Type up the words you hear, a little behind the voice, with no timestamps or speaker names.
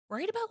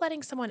Worried about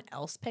letting someone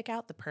else pick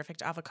out the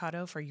perfect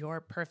avocado for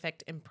your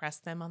perfect impress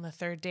them on the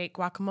third date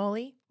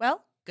guacamole?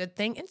 Well, good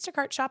thing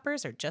Instacart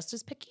shoppers are just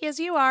as picky as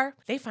you are.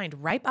 They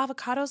find ripe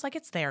avocados like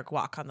it's their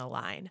guac on the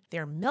line.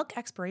 They're milk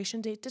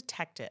expiration date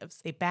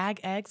detectives. They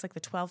bag eggs like the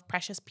 12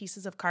 precious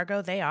pieces of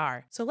cargo they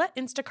are. So let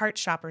Instacart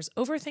shoppers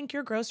overthink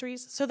your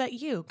groceries so that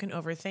you can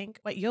overthink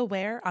what you'll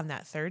wear on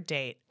that third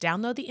date.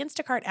 Download the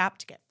Instacart app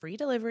to get free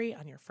delivery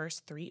on your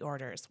first 3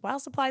 orders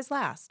while supplies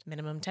last.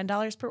 Minimum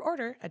 $10 per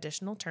order.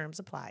 Additional terms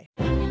apply.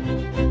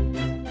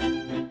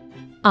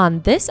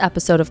 On this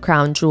episode of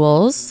Crown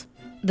Jewels,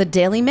 the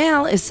Daily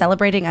Mail is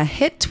celebrating a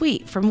hit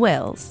tweet from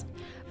Wills.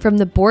 From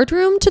the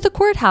boardroom to the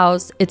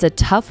courthouse, it's a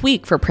tough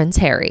week for Prince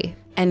Harry.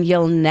 And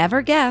you'll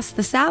never guess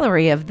the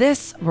salary of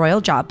this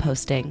royal job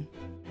posting.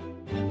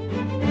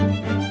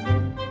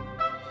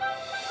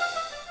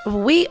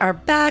 We are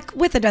back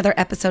with another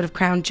episode of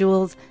Crown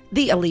Jewels,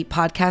 the elite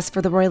podcast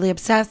for the royally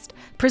obsessed,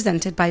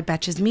 presented by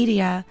Betches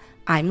Media.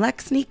 I'm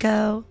Lex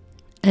Nico.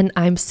 And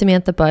I'm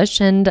Samantha Bush.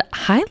 And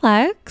hi,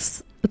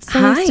 Lex. It's so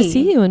nice to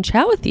see you and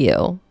chat with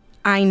you.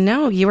 I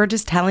know. You were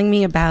just telling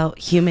me about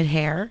humid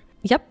hair.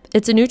 Yep.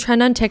 It's a new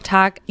trend on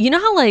TikTok. You know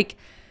how like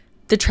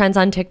the trends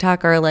on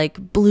TikTok are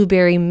like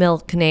blueberry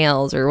milk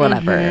nails or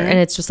whatever, and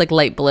it's just like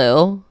light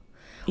blue?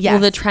 Yes.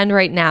 Well, the trend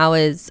right now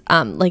is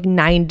like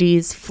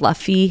 90s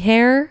fluffy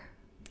hair.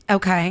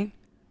 Okay.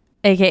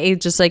 AKA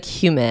just like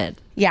humid.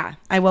 Yeah.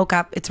 I woke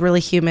up. It's really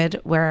humid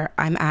where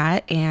I'm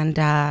at, and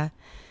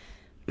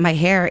my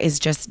hair is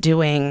just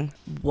doing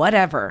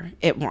whatever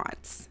it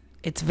wants.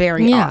 It's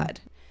very odd.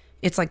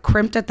 It's like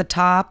crimped at the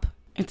top.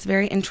 It's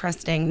very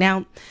interesting.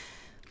 Now,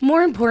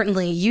 more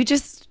importantly, you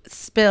just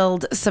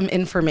spilled some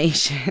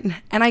information,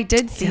 and I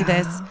did see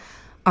this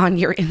on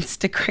your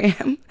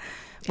Instagram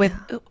with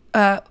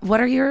what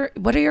are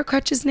your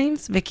crutches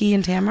names? Vicky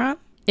and Tamara?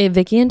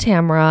 Vicky and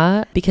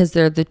Tamara, because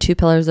they're the two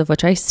pillars of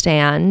which I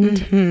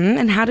stand. Mm-hmm.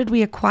 And how did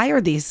we acquire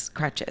these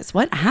crutches?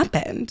 What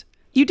happened?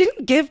 You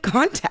didn't give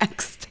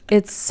context.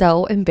 It's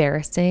so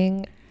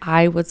embarrassing.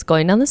 I was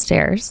going down the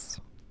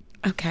stairs.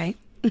 Okay.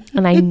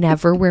 And I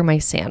never wear my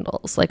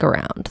sandals like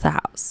around the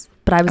house.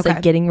 But I was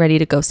like getting ready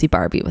to go see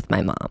Barbie with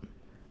my mom.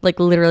 Like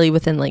literally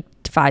within like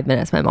 5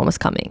 minutes, my mom was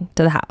coming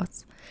to the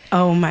house.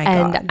 Oh my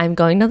God. And I'm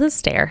going down the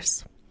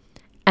stairs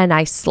and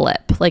I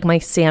slip. Like my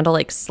sandal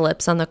like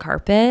slips on the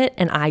carpet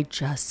and I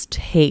just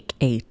take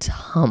a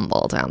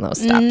tumble down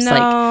those steps.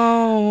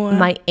 No. Like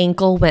my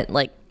ankle went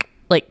like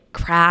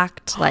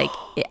cracked. Like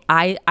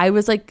I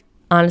was like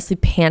honestly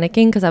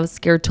panicking because I was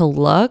scared to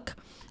look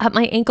at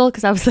my ankle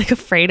because I was like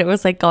afraid it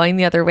was like going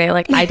the other way.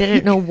 Like I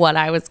didn't know what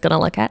I was gonna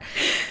look at.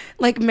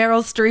 Like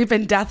Meryl Streep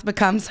in Death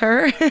Becomes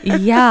Her.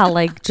 Yeah,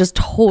 like just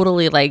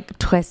totally like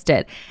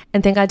twisted.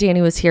 And thank God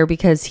Danny was here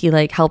because he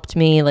like helped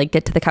me like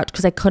get to the couch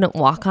because I couldn't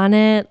walk on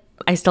it.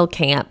 I still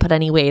can't put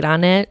any weight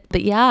on it.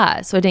 But yeah,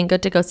 so I didn't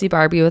get to go see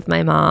Barbie with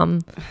my mom.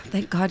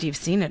 Thank God you've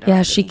seen it already.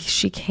 Yeah,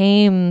 she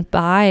came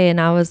by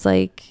and I was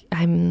like,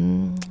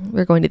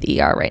 we're going to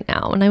the ER right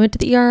now. And I went to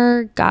the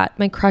ER, got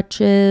my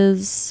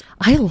crutches.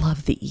 I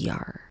love the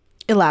ER.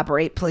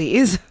 Elaborate,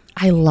 please.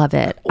 I love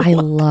it. What? I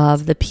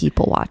love the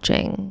people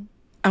watching.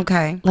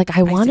 Okay. Like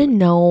I want to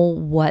know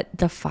what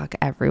the fuck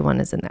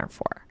everyone is in there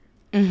for.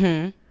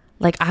 Mm-hmm.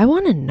 Like I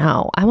want to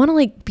know. I want to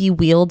like be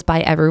wheeled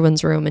by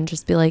everyone's room and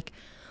just be like,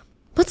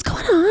 what's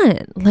going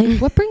on? Like,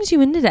 what brings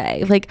you in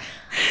today? Like,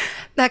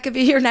 that could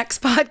be your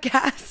next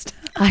podcast.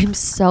 I'm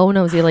so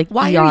nosy. Like,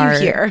 why ER, are you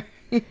here?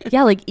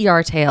 Yeah, like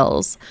ER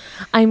tales.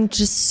 I'm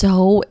just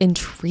so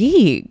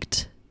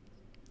intrigued.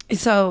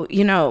 So,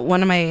 you know,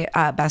 one of my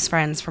best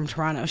friends from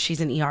Toronto,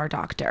 she's an ER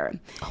doctor.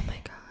 Oh my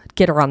God.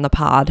 Get her on the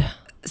pod.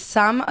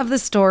 Some of the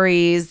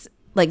stories,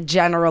 like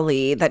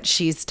generally, that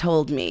she's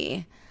told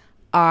me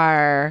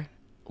are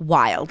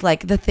wild.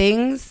 Like the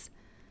things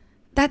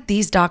that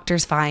these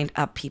doctors find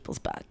up people's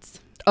butts.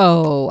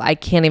 Oh, I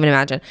can't even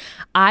imagine.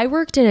 I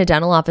worked in a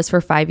dental office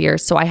for 5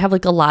 years, so I have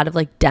like a lot of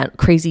like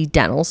crazy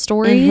dental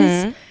stories.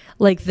 Mm-hmm.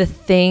 Like the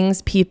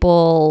things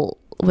people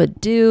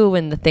would do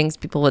and the things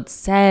people would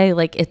say.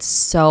 Like it's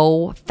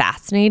so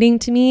fascinating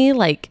to me.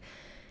 Like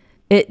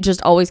it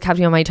just always kept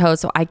me on my toes.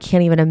 So I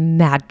can't even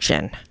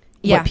imagine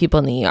what people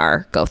in the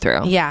ER go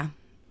through. Yeah.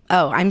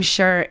 Oh, I'm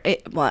sure.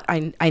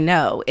 I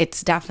know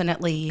it's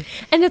definitely.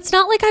 And it's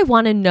not like I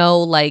want to know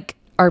like,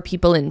 are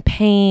people in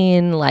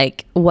pain?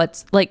 Like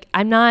what's like,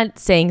 I'm not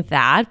saying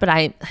that, but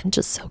I'm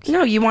just so curious.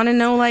 No, you want to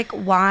know like,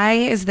 why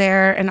is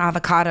there an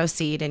avocado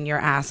seed in your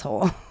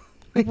asshole?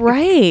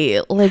 Right.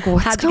 Like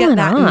what's going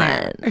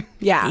on?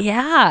 Yeah.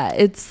 Yeah.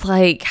 It's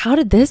like, how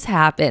did this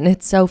happen?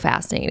 It's so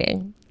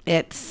fascinating.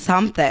 It's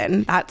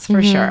something, that's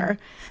for sure.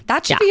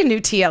 That should be a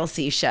new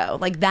TLC show.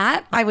 Like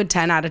that, I would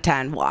 10 out of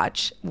 10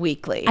 watch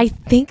weekly. I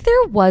think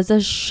there was a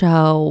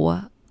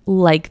show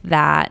like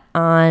that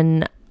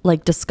on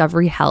like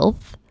Discovery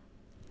Health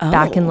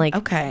back in like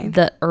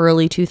the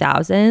early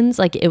 2000s.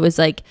 Like it was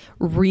like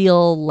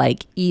real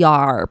like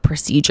ER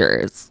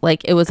procedures.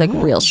 Like it was like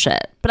real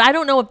shit. But I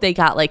don't know if they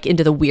got like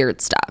into the weird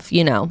stuff,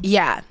 you know?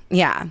 Yeah.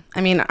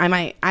 I mean,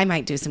 I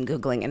might do some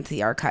Googling into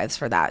the archives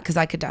for that because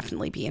I could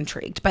definitely be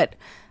intrigued. But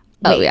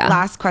Wait, yeah.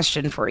 last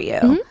question for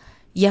you.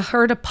 You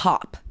heard a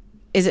pop.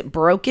 Is it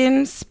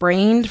broken,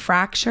 sprained,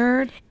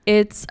 fractured?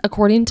 It's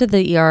according to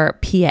the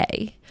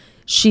ERPA.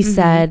 She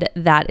said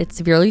that it's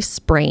severely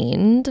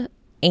sprained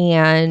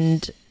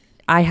and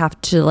I have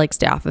to like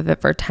stay off of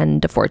it for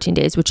 10 to 14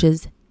 days, which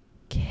is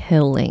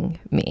killing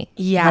me.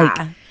 Yeah,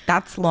 Like,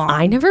 that's long.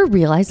 I never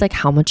realized like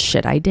how much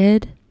shit I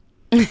did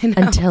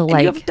until And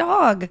like, you have a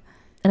dog.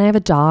 and I have a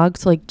dog.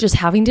 So like just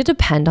having to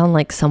depend on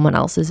like someone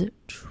else is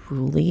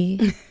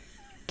truly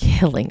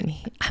killing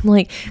me. I'm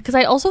like, because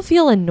I also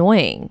feel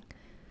annoying.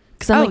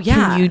 Because I'm like,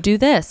 yeah. can you do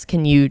this?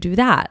 Can you do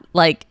that?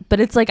 Like, but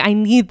it's like, I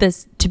need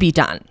this to be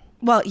done.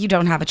 Well, you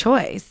don't have a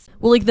choice.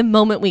 Well, like the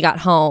moment we got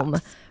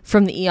home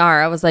from the ER,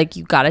 I was like,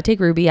 you got to take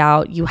Ruby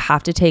out. You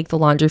have to take the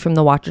laundry from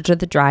the washer to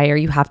the dryer.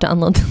 You have to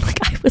unload them. Like,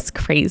 I was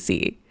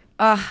crazy.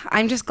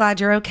 I'm just glad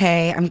you're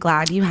okay. I'm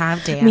glad you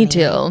have Danny. Me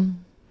too.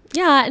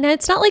 Yeah. And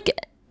it's not like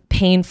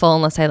painful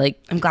unless I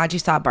like, I'm glad you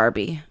saw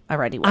Barbie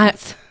already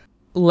once.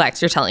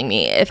 Lex, you're telling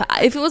me if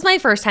it was my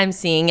first time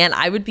seeing it,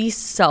 I would be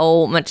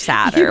so much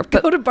sadder.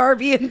 But go to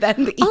Barbie and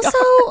then the ER.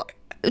 Also,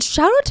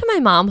 shout out to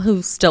my mom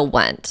who still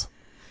went.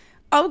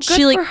 Oh,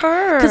 good for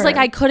her. Because like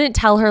I couldn't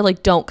tell her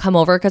like don't come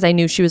over because I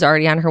knew she was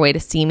already on her way to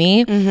see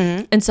me.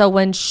 And so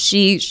when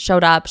she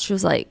showed up, she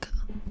was like,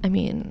 I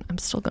mean, I'm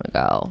still gonna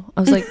go.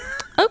 I was like,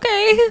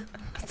 okay,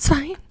 it's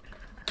fine.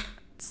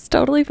 It's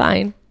totally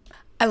fine.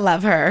 I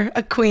love her.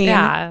 A queen.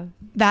 Yeah.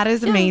 That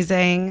is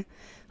amazing.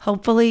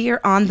 Hopefully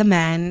you're on the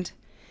mend.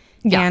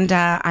 Yeah. And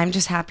I'm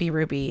just happy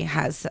Ruby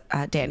has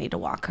Danny to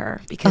walk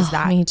her because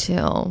Me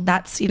too.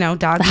 that's,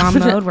 dog mom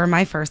mode where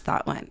my first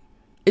thought went.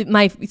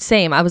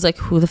 Same. I was like,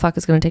 who the fuck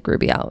is gonna take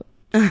Ruby out?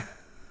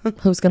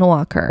 Who's gonna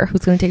walk her?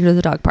 Who's gonna take her to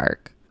the dog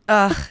park?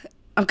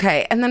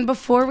 Okay. And then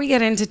before we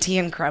get into tea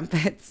and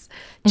crumpets,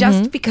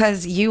 just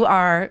because you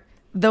are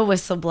the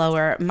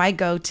whistleblower, my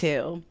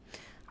go-to,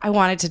 I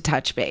wanted to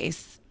touch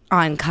base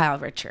on Kyle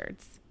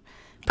Richards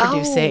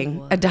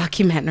producing a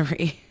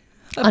documentary.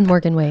 On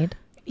Morgan Wade.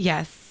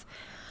 Yes.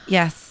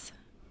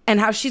 And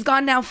how she's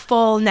gone now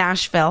full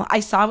Nashville.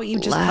 I saw what you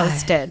just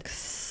posted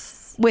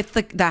with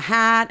the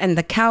hat and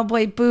the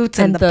cowboy boots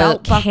and the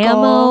belt buckle.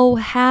 Camo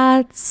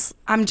hats.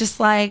 I'm just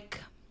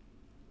like,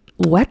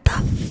 What the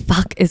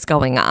fuck is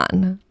going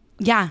on?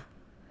 yeah.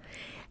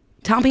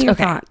 Tell me your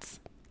Okay. thoughts.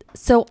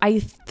 So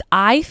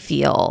I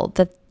feel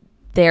that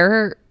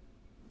they're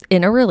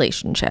in a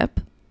relationship.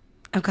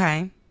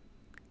 Okay.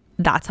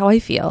 That's how I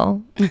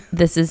feel.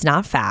 This is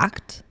not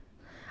fact.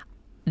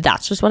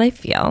 That's just what I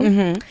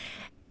feel.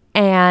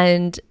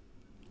 And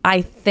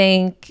I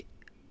think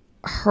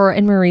her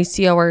and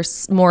Mauricio are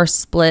more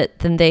split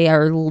than they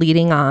are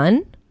leading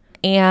on.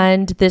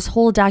 And this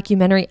whole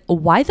documentary,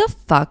 why the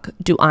fuck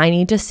do I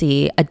need to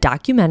see a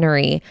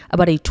documentary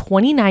about a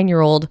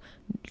 29-year-old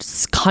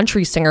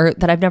country singer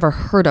that I've never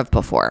heard of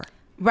before?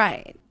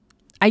 Right.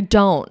 I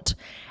don't.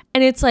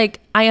 And it's like,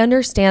 I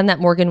understand that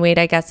Morgan Wade,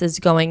 I guess, is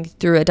going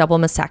through a double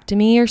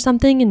mastectomy or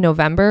something in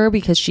November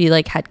because she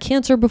like had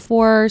cancer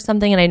before or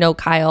something. And I know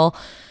Kyle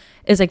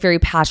is like very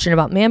passionate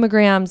about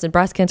mammograms and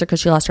breast cancer because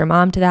she lost her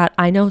mom to that.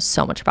 I know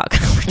so much about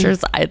Kyle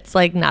Richards. It's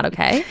like not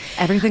okay.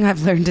 Everything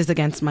I've learned is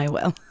against my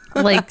will.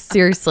 Like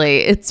seriously,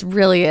 it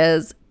really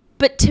is.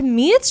 But to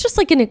me, it's just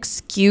like an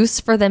excuse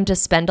for them to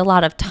spend a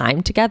lot of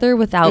time together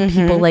without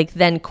people like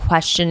then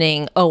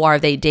questioning, oh, are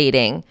they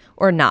dating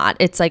or not?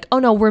 It's like, oh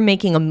no, we're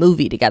making a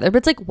movie together. But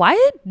it's like, why?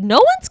 No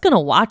one's going to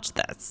watch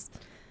this.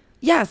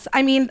 Yes.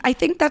 I mean, I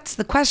think that's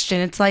the question.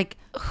 It's like,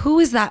 who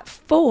is that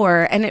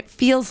for? And it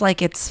feels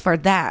like it's for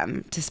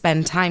them to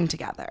spend time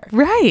together.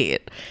 Right.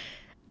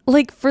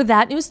 Like for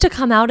that news to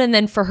come out and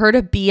then for her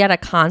to be at a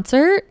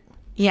concert.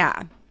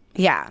 Yeah.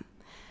 Yeah.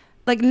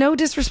 Like no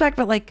disrespect,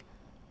 but like,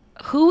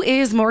 who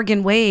is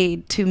Morgan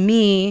Wade to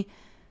me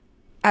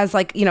as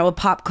like, a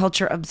pop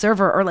culture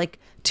observer or like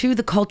to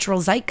the cultural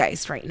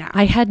zeitgeist right now?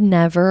 I had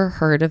never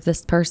heard of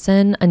this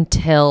person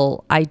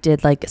until I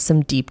did like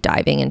some deep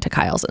diving into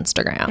Kyle's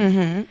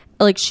Instagram.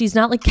 Like she's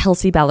not like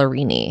Kelsey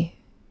Ballerini.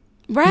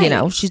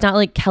 Right. She's not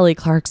like Kelly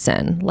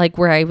Clarkson, like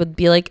where I would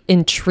be like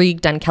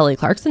intrigued on Kelly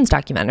Clarkson's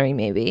documentary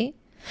maybe.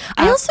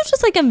 I also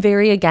just like I'm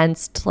very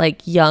against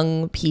like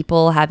young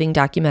people having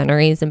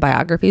documentaries and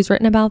biographies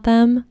written about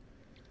them.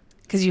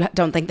 Because you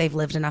don't think they've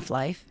lived enough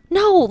life?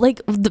 No,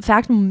 like the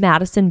fact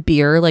Madison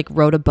Beer like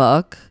wrote a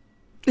book.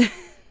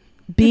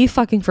 Be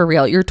fucking for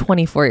real. You're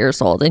 24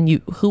 years old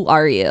and who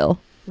are you?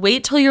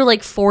 Wait till you're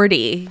like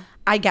 40.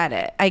 I get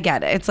it.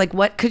 It's like,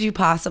 what could you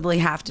possibly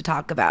have to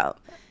talk about?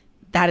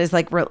 That is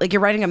like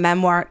you're writing a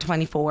memoir at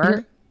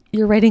 24.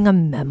 You're writing a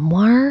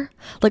memoir?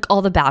 Like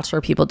all the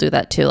Bachelor people do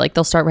that too. Like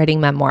they'll start writing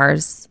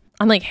memoirs.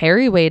 I'm like,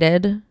 Harry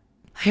waited.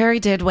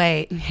 Harry did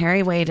wait.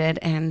 Harry waited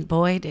and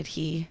boy, did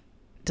he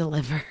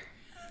deliver.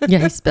 Yeah,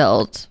 he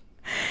spilled.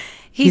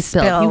 He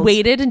spilled. He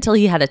waited until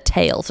he had a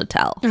tale to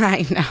tell.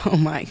 I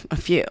know, a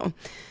few.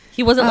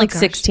 He wasn't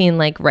 16,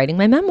 like writing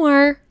my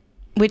memoir.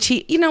 Which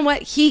you know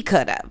what? He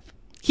could have.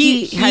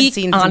 He had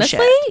seen some honestly,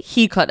 shit.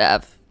 he could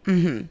have.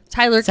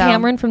 Tyler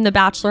Cameron from The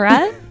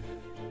Bachelorette?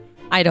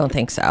 I don't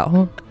think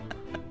so.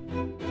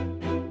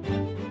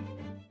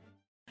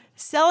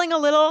 Selling a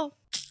little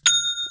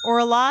or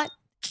a lot?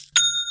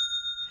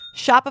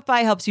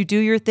 Shopify helps you do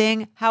your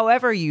thing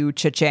however you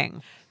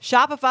cha-ching.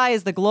 Shopify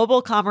is the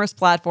global commerce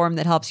platform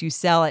that helps you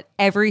sell at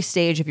every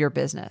stage of your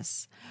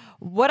business.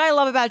 What I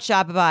love about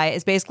Shopify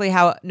is basically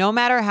how no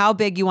matter how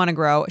big you want to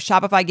grow,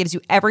 Shopify gives you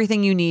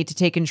everything you need to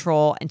take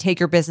control and take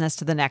your business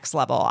to the next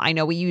level. I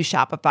know we use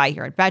Shopify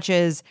here at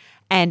Betches,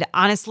 and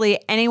honestly,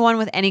 anyone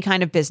with any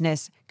kind of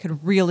business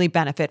could really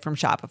benefit from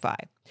Shopify.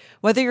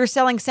 Whether you're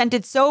selling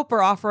scented soap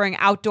or offering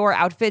outdoor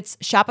outfits,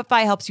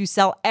 Shopify helps you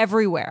sell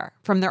everywhere,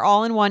 from their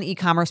all-in-one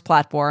e-commerce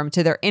platform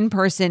to their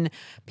in-person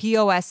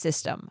POS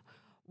system.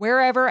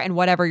 Wherever and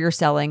whatever you're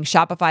selling,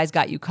 Shopify's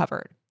got you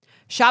covered.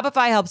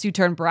 Shopify helps you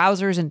turn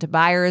browsers into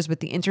buyers with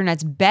the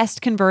internet's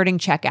best converting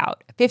checkout,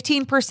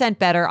 15%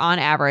 better on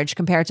average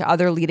compared to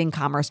other leading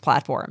commerce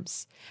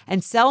platforms.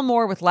 And sell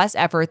more with less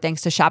effort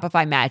thanks to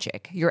Shopify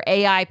Magic, your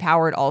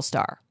AI-powered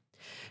all-star.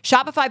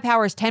 Shopify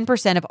powers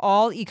 10% of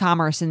all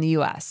e-commerce in the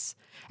US.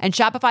 And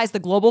Shopify is the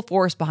global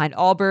force behind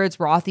Allbirds,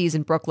 Rothy's,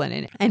 and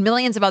Brooklinen, and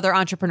millions of other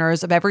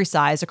entrepreneurs of every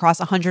size across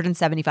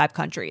 175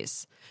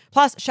 countries.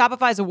 Plus,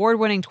 Shopify's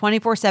award-winning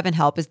 24/7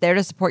 help is there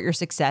to support your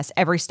success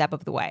every step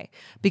of the way.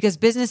 Because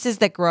businesses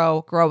that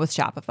grow, grow with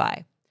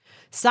Shopify.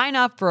 Sign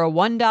up for a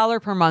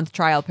 $1 per month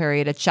trial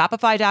period at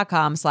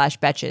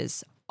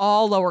shopify.com/betches,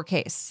 all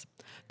lowercase.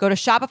 Go to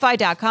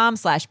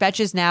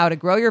shopify.com/betches now to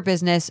grow your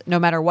business no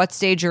matter what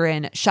stage you're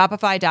in.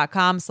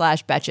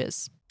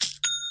 Shopify.com/betches.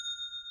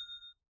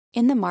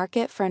 In the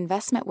market for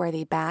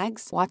investment-worthy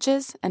bags,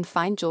 watches, and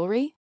fine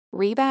jewelry,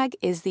 Rebag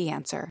is the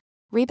answer.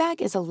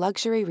 Rebag is a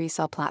luxury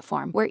resale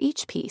platform where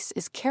each piece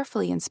is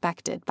carefully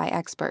inspected by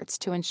experts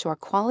to ensure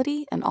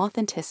quality and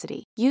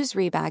authenticity. Use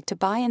Rebag to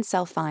buy and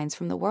sell finds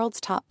from the world's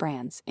top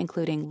brands,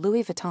 including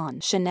Louis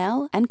Vuitton,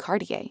 Chanel, and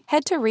Cartier.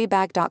 Head to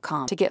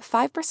Rebag.com to get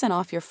 5%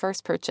 off your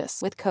first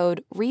purchase with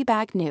code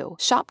REBAGNEW.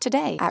 Shop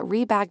today at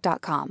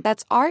Rebag.com.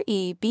 That's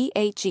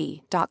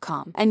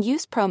REBAG.com. And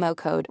use promo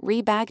code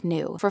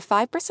REBAGNEW for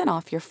 5%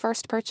 off your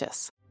first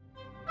purchase.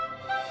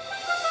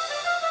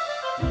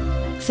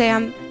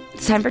 Sam,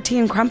 it's time for tea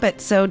and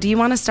crumpets. So do you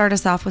want to start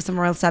us off with some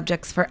royal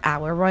subjects for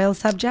our royal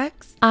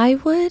subjects? I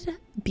would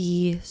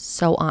be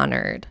so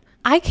honored.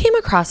 I came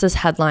across this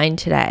headline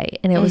today,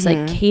 and it was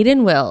like Kate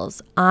and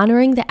Wills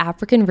honoring the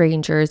African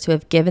Rangers who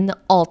have given the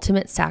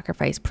ultimate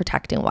sacrifice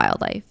protecting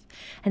wildlife.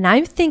 And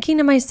I'm thinking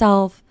to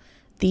myself,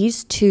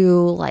 these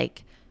two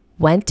like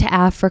went to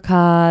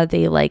Africa.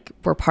 They like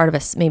were part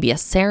of maybe a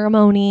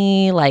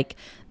ceremony. Like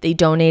they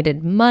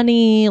donated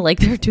money. Like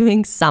they're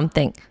doing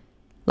something.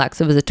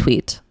 Lex, it was a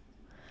tweet.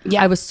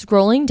 Yeah. I was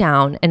scrolling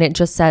down and it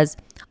just says,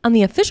 on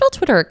the official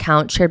Twitter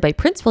account shared by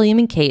Prince William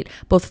and Kate,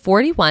 both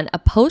 41, a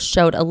post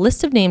showed a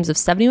list of names of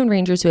 71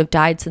 Rangers who have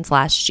died since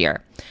last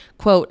year.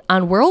 Quote,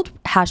 on World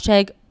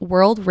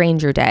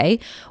Ranger Day,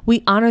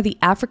 we honor the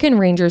African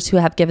Rangers who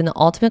have given the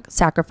ultimate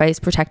sacrifice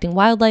protecting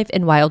wildlife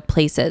in wild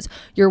places.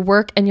 Your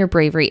work and your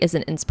bravery is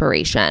an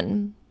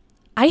inspiration.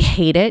 I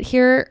hate it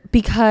here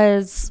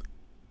because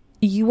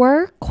you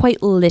are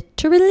quite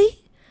literally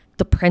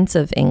the Prince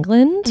of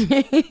England.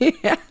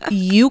 Yeah.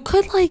 You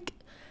could like,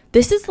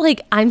 this is like,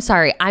 I'm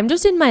sorry, I'm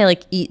just in my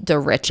like eat the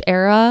rich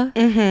era,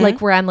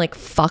 like where I'm like,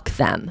 fuck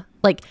them.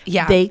 Like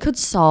they could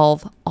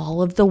solve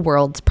all of the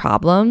world's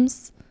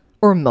problems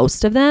or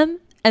most of them.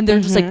 And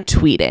they're just like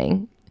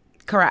tweeting.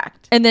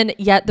 Correct. And then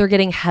yet they're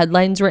getting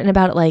headlines written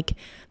about it. Like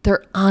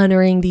they're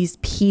honoring these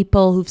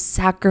people who've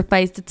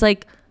sacrificed. It's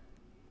like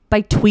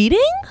by tweeting.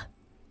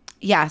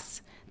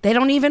 Yes. They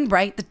don't even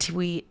write the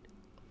tweet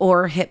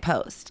or hit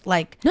post.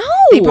 Like, no,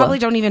 they probably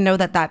don't even know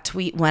that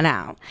tweet went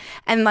out.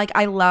 And like,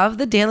 I love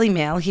the Daily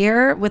Mail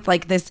here with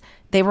like this,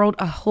 they wrote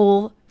a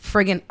whole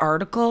friggin'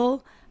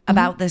 article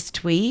about this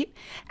tweet.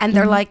 And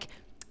they're like,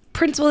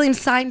 Prince William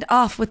signed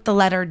off with the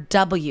letter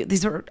W.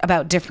 These are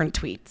about different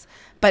tweets.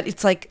 But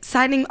it's like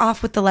signing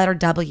off with the letter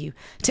W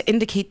to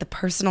indicate the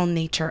personal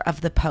nature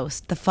of the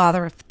post, the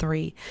father of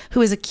three,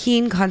 who is a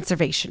keen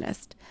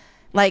conservationist.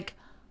 Like,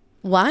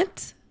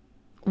 what?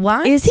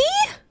 What? Is he?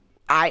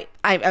 I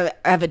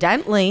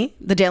evidently,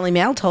 the Daily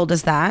Mail told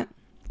us that.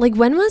 Like,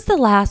 when was the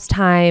last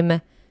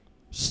time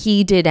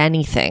he did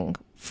anything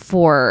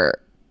for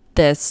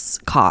this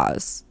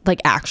cause?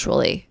 Like,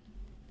 actually,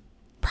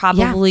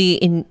 probably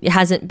it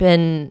hasn't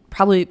been,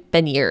 probably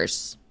been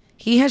years.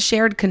 He has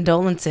shared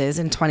condolences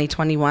in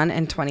 2021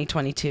 and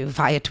 2022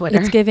 via Twitter.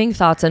 It's giving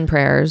thoughts and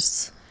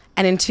prayers.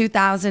 And in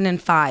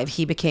 2005,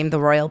 he became the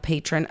royal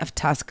patron of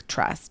Tusk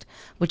Trust,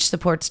 which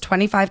supports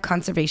 25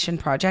 conservation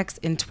projects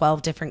in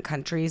 12 different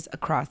countries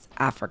across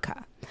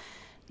Africa.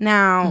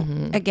 Now,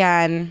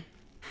 again,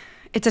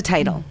 it's a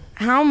title.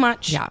 How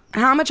much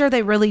are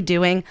they really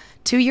doing?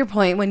 To your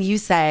point, when you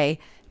say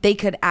they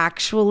could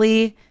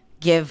actually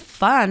give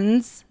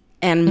funds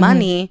and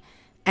money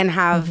and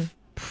have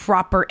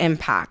proper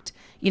impact,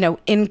 you know,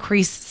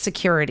 increase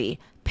security,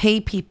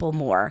 pay people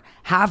more,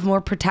 have more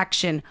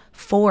protection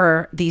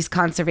for these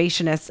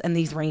conservationists and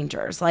these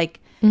rangers. Like,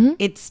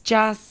 it's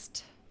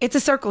a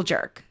circle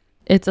jerk.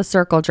 It's a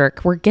circle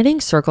jerk. We're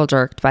getting circle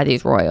jerked by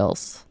these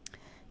royals.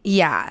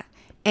 Yeah.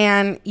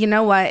 And you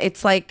know what?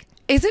 It's like,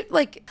 Is it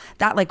like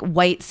that like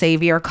white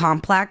savior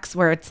complex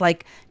where it's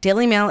like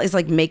Daily Mail is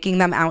like making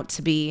them out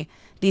to be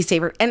these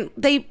savior, and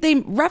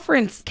they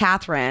reference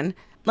Catherine,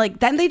 like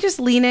then they just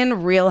lean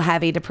in real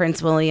heavy to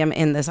Prince William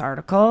in this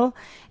article.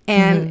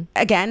 And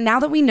again, now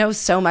that we know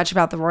so much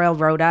about the Royal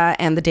Rota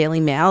and the Daily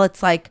Mail,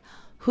 it's like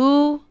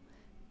who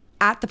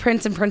at the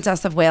Prince and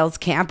Princess of Wales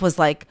camp was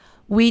like,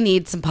 we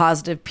need some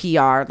positive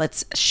PR.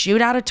 Let's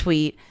shoot out a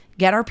tweet,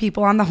 get our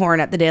people on the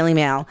horn at the Daily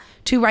Mail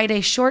to write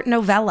a short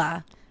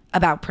novella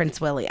about Prince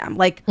William.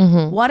 Like,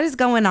 what is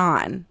going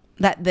on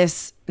that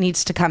this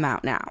needs to come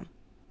out now?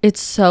 It's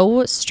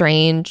so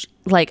strange.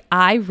 Like,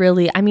 I'm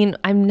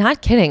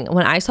not kidding.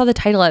 When I saw the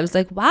title, I was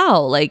like,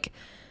 wow, like,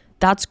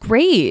 that's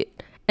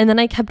great. And then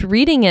I kept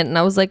reading it and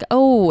I was like,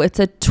 oh, it's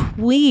a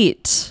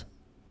tweet.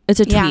 It's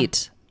a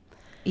tweet.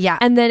 Yeah.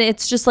 And then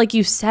it's just like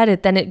you said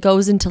it. Then it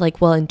goes into like,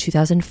 well, in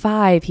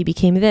 2005, he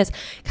became this.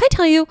 Can I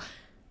tell you,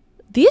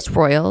 these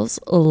royals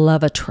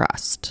love a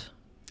trust.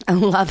 They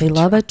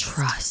love a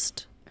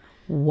trust.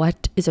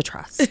 What is a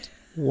trust?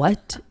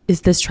 What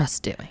is this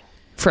trust doing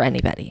for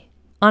anybody?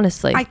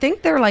 Honestly, I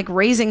think they're like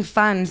raising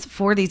funds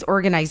for these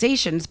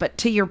organizations, but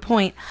to your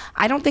point,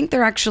 I don't think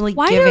they're actually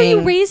why giving. are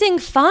you raising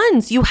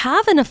funds? You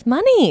have enough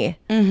money.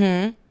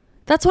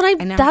 That's what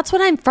That's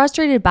what I'm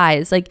frustrated by.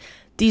 Is like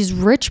these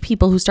rich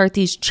people who start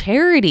these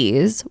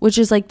charities, which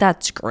is like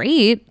that's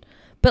great,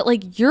 but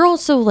like you're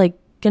also like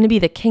going to be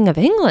the king of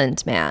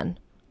England, man.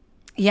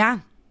 Yeah.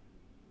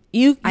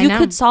 You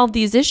could solve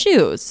these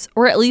issues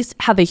or at least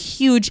have a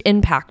huge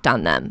impact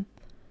on them.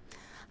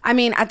 I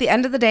mean, at the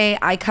end of the day,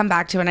 I come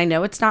back to, and I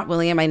know it's not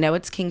William, I know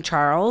it's King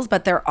Charles,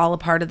 but they're all a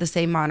part of the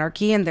same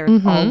monarchy and they're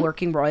all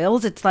working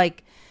royals. It's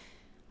like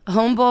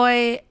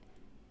homeboy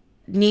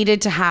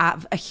needed to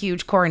have a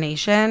huge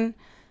coronation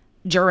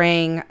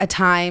during a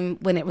time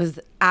when it was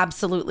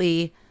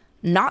absolutely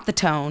not the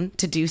tone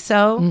to do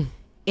so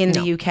in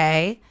the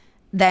UK.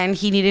 Then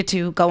he needed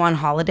to go on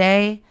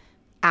holiday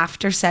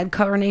after said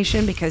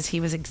coronation because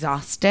he was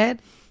exhausted.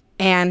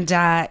 And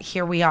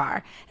here we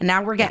are. And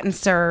now we're getting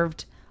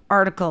served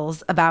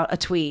articles about a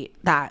tweet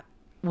that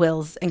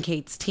Will's and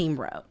Kate's team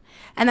wrote.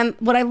 And then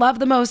what I love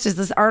the most is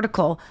this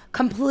article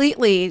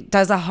completely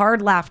does a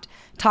hard left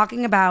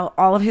talking about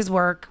all of his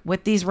work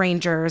with these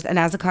rangers and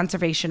as a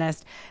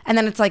conservationist. And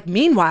then it's like,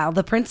 meanwhile,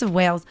 the Prince of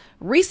Wales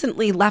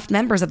recently left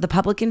members of the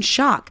public in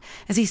shock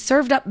as he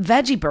served up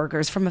veggie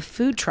burgers from a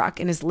food truck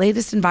in his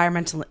latest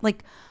environmental...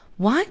 Like,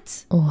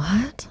 what?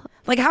 What?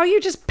 Like, how are you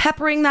just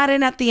peppering that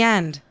in at the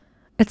end?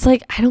 It's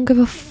like, I don't give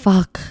a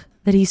fuck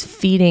that he's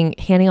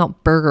handing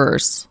out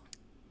burgers.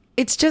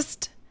 It's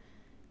just...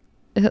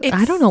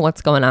 I don't know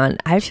what's going on.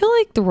 I feel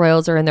like the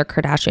royals are in their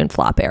Kardashian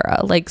flop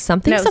era. Like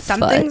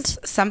something's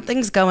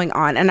something's going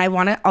on. And I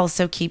want to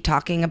also keep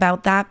talking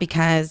about that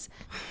because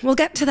we'll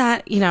get to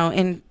that,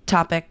 in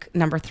topic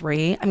number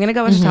 3. I'm going to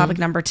go into topic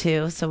number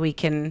 2 so we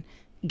can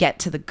get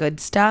to the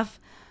good stuff.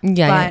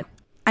 But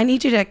I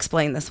need you to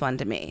explain this one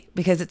to me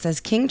because it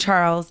says King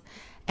Charles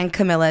and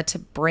Camilla to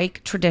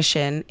break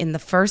tradition in the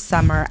first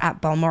summer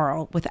at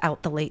Balmoral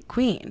without the late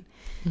Queen.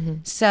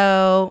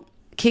 So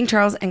King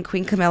Charles and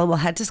Queen Camilla will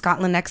head to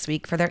Scotland next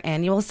week for their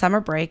annual summer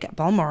break at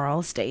Balmoral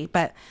Estate,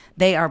 but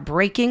they are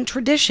breaking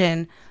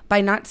tradition by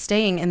not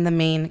staying in the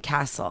main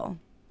castle.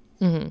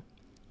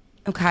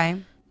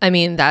 Okay. I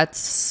mean, that's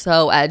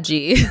so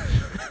edgy.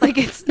 Like,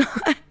 it's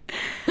not...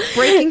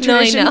 Breaking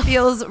tradition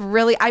feels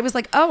really... I was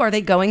like, oh, are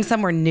they going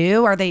somewhere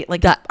new? Are they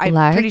like...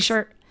 I'm pretty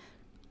sure...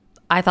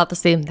 I thought the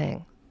same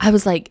thing. I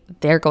was like,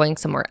 they're going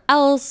somewhere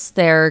else.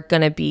 They're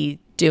going to be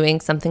doing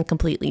something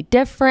completely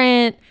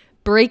different.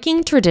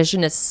 Breaking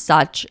tradition is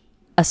such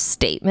a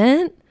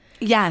statement.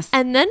 Yes.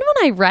 And then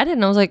when I read it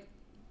and I was like,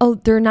 oh,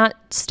 they're not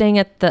staying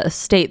at the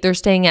estate. They're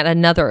staying at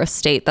another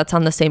estate that's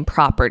on the same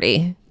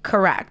property.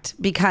 Correct.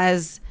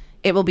 Because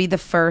it will be the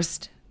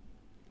first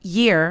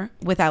year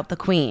without the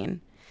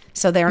Queen.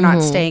 So they're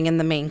not staying in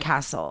the main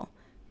castle.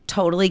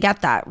 Totally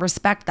get that.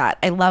 Respect that.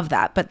 I love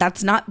that. But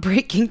that's not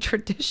breaking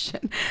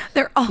tradition.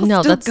 They're all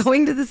still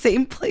going to the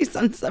same place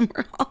on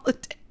summer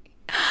holiday.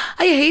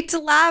 I hate to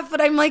laugh, but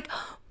I'm like,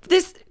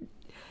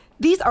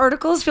 these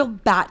articles feel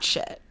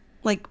batshit.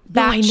 Like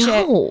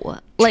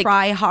batshit. Like,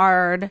 try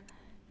hard.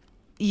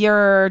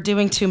 You're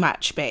doing too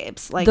much,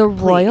 babes. Like, the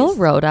Royal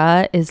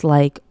Rota is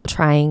like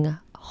trying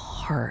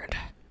hard.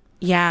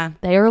 Yeah.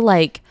 They're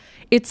like,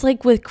 it's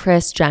like with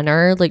Kris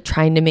Jenner, like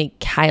trying to make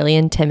Kylie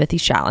and Timothy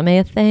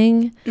Chalamet a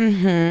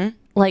thing.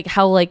 Like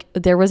how like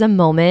there was a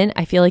moment,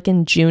 I feel like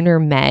in June or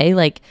May,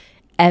 like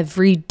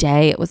every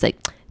day it was like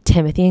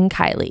Timothy and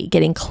Kylie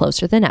getting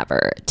closer than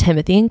ever.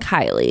 Timothy and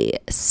Kylie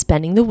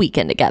spending the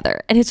weekend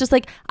together. And it's just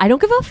like, I don't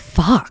give a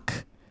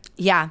fuck.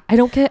 Yeah. I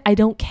don't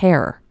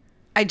care.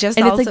 I just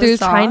and also it's like they're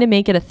trying to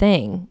make it a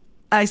thing.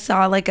 I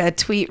saw like a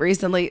tweet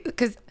recently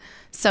because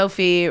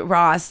Sophie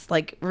Ross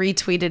like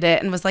retweeted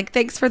it and was like,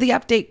 thanks for the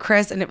update,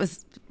 Kris. And it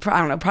was, I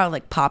don't know, probably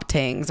like Pop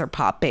Tings or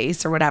Pop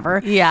Bass or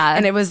whatever. Yeah.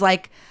 And it was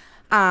like,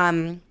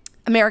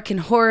 American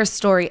Horror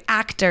Story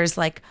actors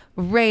like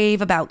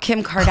rave about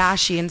Kim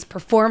Kardashian's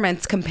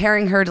performance,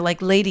 comparing her to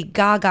like Lady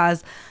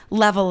Gaga's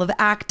level of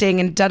acting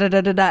and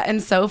da-da-da-da-da.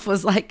 And Soph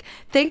was like,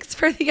 thanks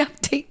for the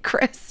update,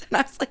 Chris. And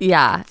I was like,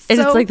 Yeah. And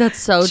it's like, that's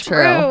so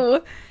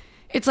true.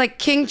 It's like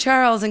King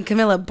Charles and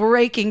Camilla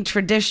breaking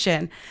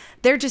tradition.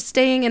 They're just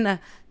staying in a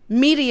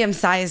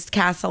medium-sized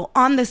castle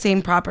on the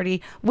same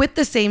property with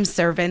the same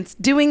servants,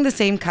 doing the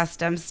same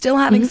customs, still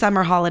having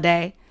summer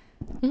holiday.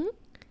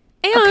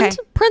 And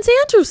Prince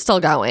Andrew's still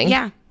going.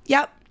 Yeah.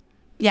 Yep.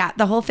 Yeah.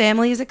 The whole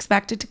family is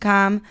expected to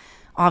come,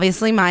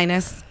 obviously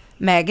minus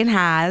Meghan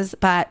has,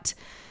 but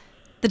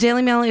the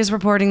Daily Mail is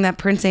reporting that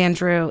Prince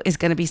Andrew is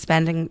going to be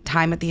spending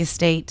time at the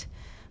estate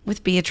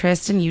with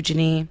Beatrice and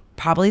Eugenie,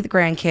 probably the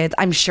grandkids.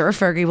 I'm sure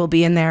Fergie will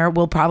be in there.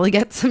 We'll probably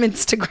get some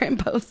Instagram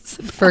posts.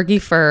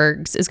 Fergie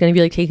Fergs is going to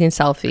be like taking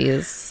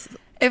selfies.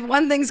 If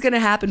one thing's going to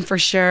happen for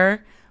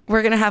sure,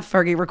 we're going to have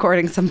Fergie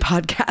recording some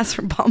podcasts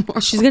from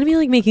Balmoral. She's going to be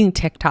like making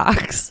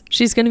TikToks.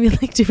 She's going to be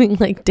like doing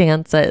like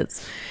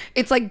dances.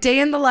 It's like day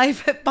in the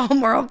life at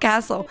Balmoral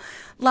Castle.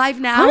 Live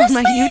now on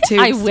my YouTube.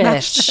 I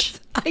Smash wish.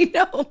 I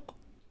know.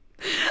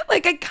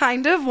 Like, I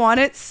kind of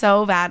want it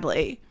so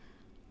badly.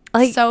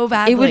 Like, So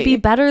badly. It would be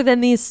better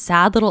than these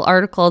sad little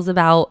articles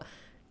about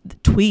the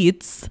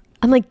tweets.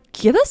 I'm like,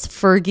 give us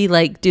Fergie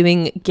like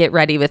doing get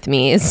ready with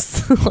me.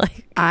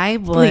 Like, I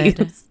would.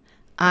 please.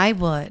 I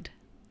would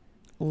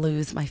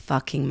lose my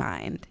fucking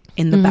mind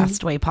in the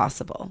best way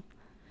possible.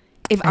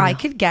 If I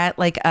could get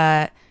like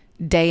a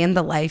day in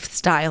the life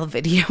style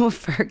video of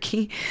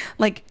Fergie,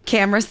 like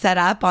camera set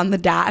up on the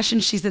dash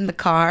and she's in the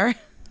car.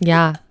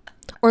 Yeah.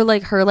 Or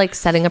like her like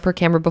setting up her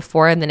camera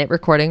before and then it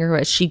recording her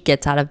as she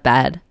gets out of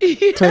bed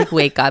to like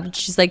wake up. And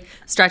she's like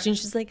stretching.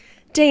 She's like,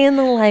 day in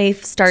the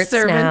life starts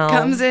Servant now.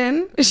 comes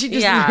in. She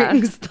just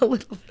rings the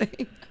little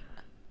thing.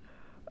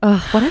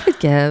 Ugh, what I would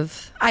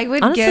give. I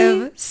would Honestly,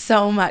 give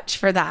so much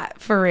for that,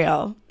 for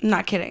real. I'm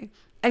not kidding.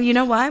 And you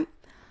know what?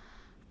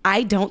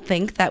 I don't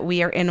think that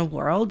we are in a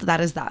world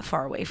that is that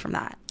far away from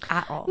that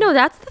at all. No,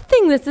 that's the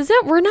thing.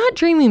 We're not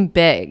dreaming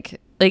big.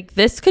 Like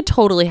this could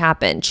totally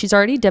happen. She's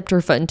already dipped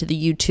her foot into the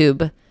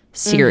YouTube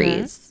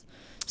series.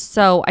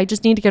 So I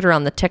just need to get her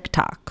on the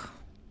TikTok.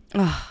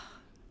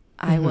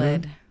 I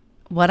would.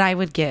 What I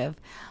would give.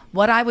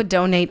 What I would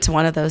donate to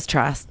one of those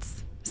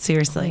trusts.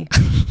 Seriously.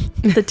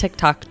 The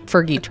TikTok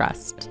Fergie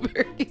Trust.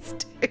 Fergie's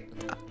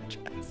TikTok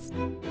trust.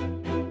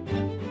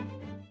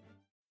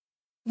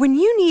 When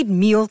you need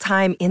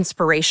mealtime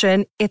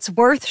inspiration, it's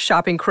worth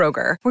shopping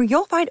Kroger, where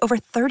you'll find over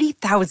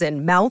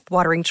 30,000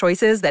 mouth-watering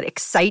choices that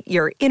excite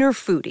your inner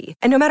foodie.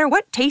 And no matter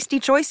what tasty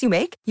choice you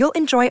make, you'll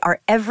enjoy our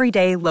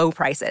everyday low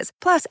prices,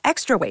 plus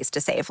extra ways to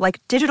save,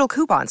 like digital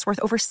coupons worth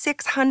over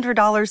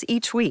 $600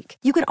 each week.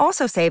 You can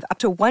also save up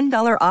to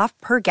 $1 off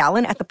per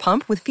gallon at the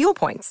pump with fuel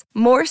points.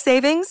 More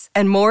savings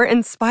and more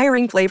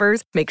inspiring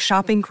flavors make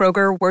shopping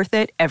Kroger worth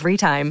it every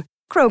time.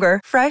 Kroger,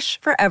 fresh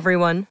for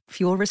everyone.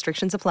 Fuel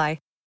restrictions apply.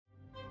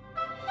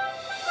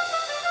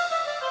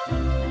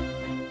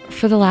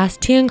 For the last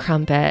tea and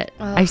crumpet,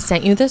 I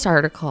sent you this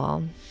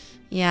article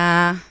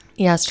Yeah.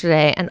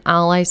 yesterday, and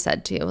all I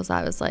said to you was,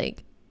 I was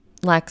like,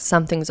 Lex,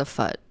 something's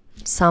afoot.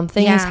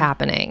 Something is Yeah.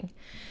 happening.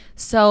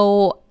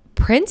 So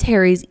Prince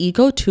Harry's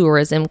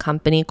ecotourism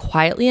company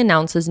quietly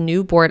announces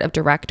new board of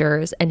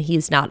directors, and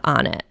he's not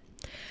on it.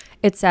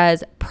 It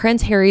says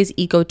Prince Harry's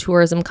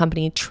ecotourism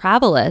company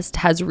Travelist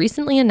has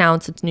recently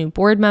announced its new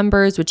board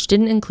members, which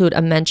didn't include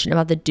a mention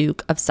about the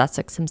Duke of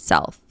Sussex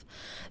himself.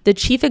 The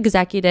chief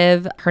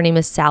executive, her name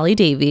is Sally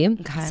Davy,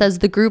 says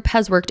the group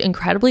has worked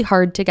incredibly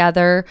hard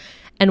together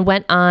and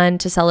went on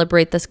to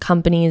celebrate this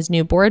company's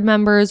new board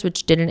members,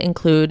 which didn't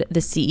include the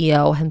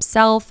CEO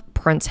himself,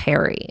 Prince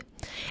Harry.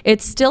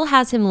 It still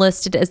has him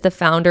listed as the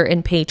founder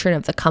and patron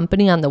of the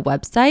company on the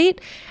website.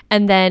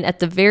 And then at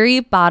the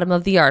very bottom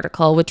of the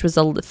article, which was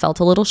felt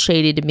a little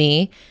shady to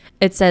me,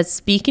 it says,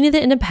 speaking to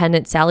the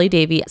Independent, Sally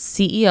Davy,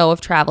 CEO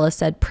of Travelist,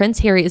 said Prince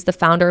Harry is the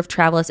founder of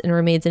Travelist and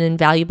remains an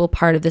invaluable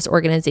part of this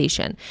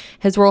organization.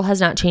 His role has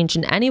not changed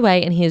in any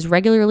way, and he is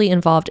regularly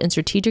involved in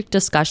strategic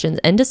discussions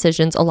and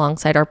decisions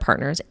alongside our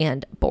partners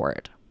and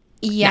board.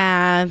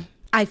 Yeah.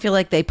 I feel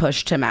like they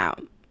pushed him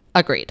out.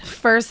 Agreed.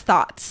 First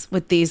thoughts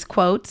with these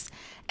quotes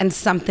and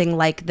something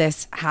like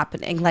this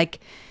happening.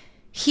 Like,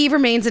 he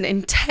remains an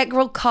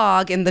integral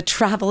cog in the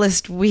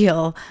Travelist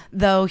wheel,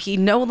 though he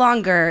no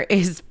longer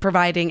is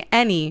providing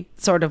any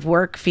sort of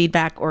work,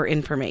 feedback, or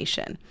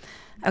information.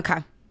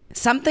 Okay.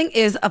 Something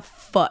is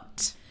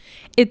afoot.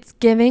 It's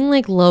giving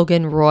like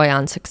Logan Roy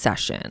on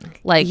Succession.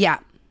 Like, Yeah.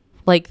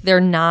 like they're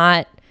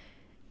not,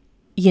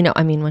 you know,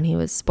 I mean, when he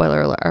was,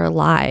 spoiler alert,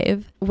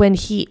 alive, when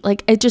he,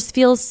 like, it just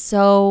feels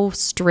so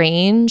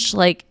strange.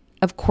 Like,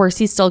 of course,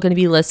 he's still going to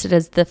be listed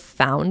as the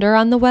founder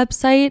on the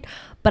website,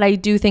 but I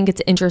do think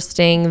it's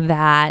interesting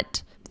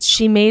that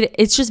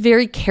it's just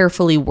very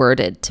carefully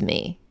worded to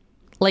me.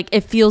 Like,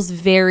 it feels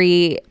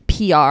very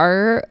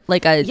PR,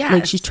 like Yes.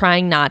 like she's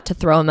trying not to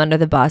throw him under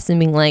the bus and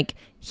being like,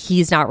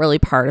 he's not really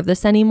part of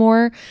this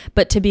anymore.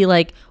 But to be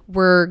like,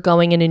 we're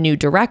going in a new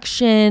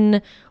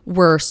direction,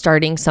 we're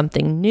starting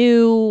something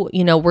new,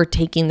 you know, we're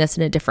taking this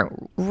in a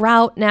different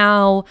route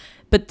now.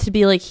 But to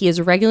be like, he is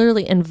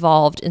regularly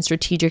involved in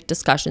strategic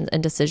discussions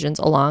and decisions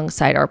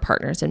alongside our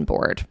partners and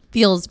board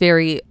feels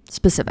very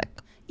specific.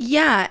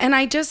 Yeah. And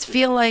I just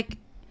feel like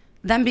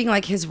them being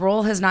like, his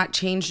role has not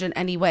changed in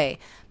any way.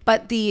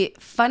 But the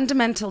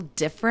fundamental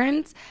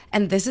difference,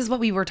 and this is what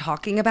we were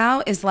talking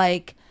about, is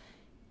like,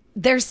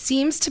 there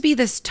seems to be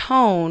this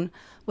tone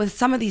with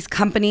some of these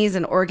companies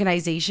and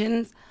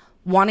organizations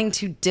wanting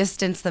to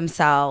distance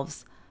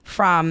themselves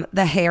from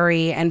the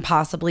Harry and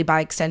possibly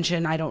by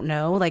extension, I don't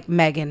know, like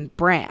Meghan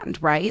brand,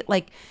 right?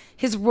 Like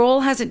his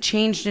role hasn't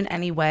changed in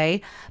any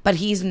way, but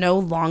he's no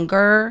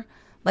longer,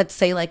 let's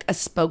say, like a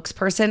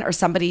spokesperson or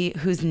somebody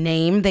whose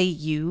name they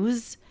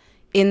use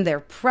in their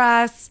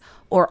press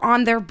or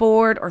on their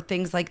board or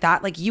things like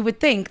that. Like you would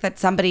think that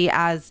somebody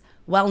as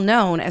well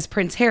known as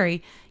Prince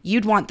Harry,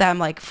 you'd want them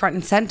like front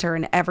and center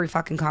in every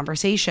fucking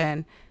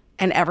conversation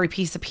and every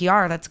piece of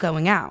PR that's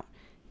going out.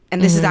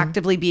 And this is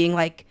actively being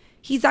like,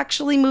 he's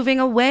actually moving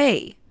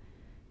away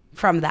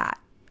from that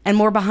and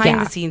more behind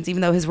the scenes,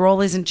 even though his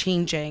role isn't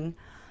changing.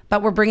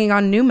 But we're bringing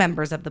on new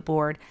members of the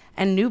board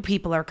and new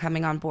people are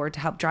coming on board to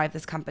help drive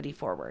this company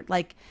forward.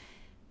 Like,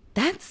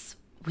 that's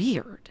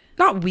weird.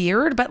 Not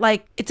weird, but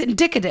like, it's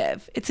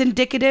indicative. It's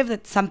indicative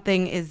that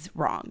something is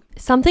wrong.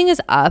 Something is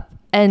up,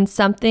 and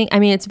something, I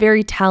mean, it's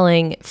very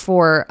telling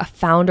for a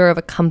founder of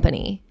a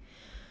company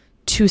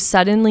to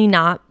suddenly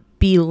not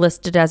be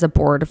listed as a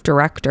board of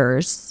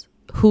directors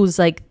who's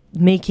like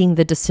making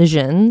the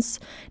decisions.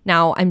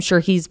 Now, I'm sure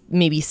he's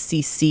maybe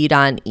CC'd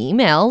on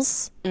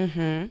emails,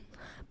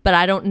 but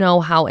I don't know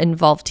how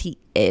involved he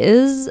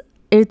is.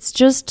 It's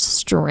just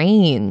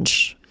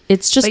strange.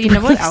 It's just But you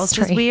know really what else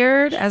strange. is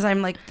weird as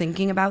I'm like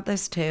thinking about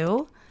this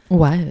too?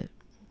 What?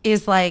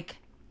 Is like,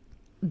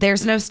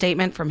 there's no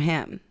statement from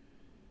him.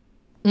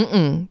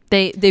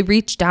 They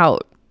reached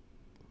out.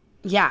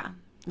 Yeah.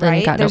 Then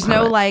Right? got no There's no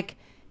comment. like,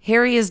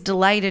 Harry is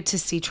delighted to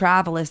see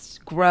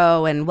Travelist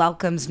grow and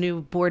welcomes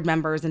new board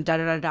members and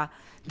da-da-da-da.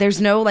 There's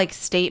no like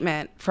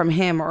statement from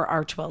him or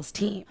Archwell's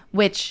team,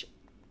 which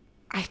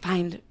I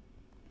find,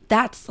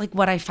 that's like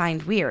what I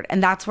find weird.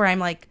 And that's where I'm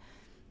like,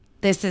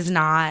 this is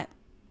not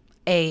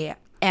a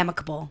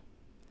amicable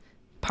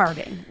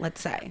parting,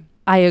 let's say.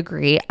 I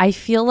agree. I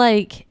feel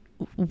like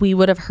we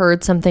would have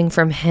heard something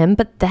from him,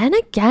 but then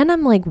again,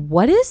 I'm like,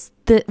 what is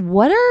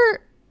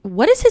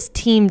his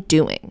team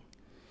doing?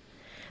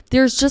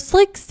 There's just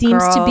like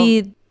seems to Girl,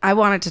 be, I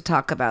wanted to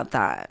talk about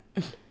that.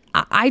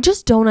 I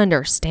just don't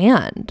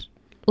understand.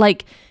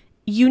 Like,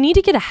 you need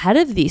to get ahead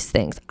of these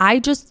things. I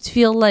just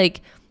feel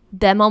like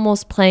them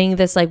almost playing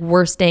this like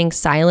we're staying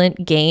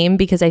silent game,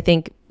 because I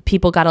think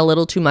people got a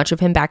little too much of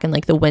him back in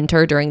like the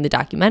winter during the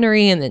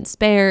documentary and then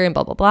Spare and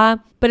blah, blah, blah.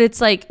 But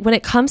it's like when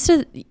it comes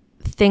to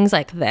things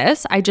like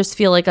this, I just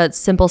feel like a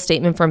simple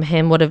statement from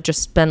him would have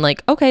just been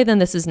like, okay, then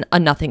this is a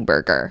nothing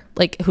burger.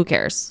 Like, who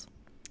cares?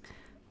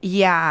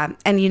 Yeah.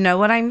 And you know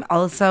what I'm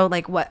also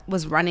like, what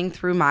was running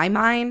through my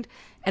mind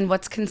and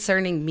what's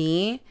concerning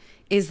me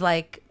is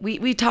like,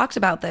 we talked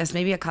about this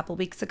maybe a couple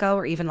weeks ago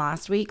or even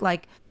last week.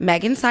 Like,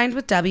 Meghan signed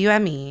with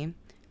WME.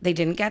 They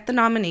didn't get the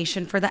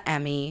nomination for the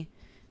Emmy.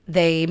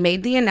 They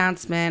made the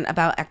announcement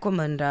about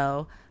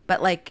Equimundo.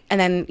 But like,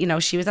 and then, you know,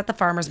 she was at the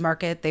farmer's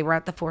market. They were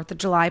at the 4th of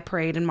July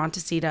parade in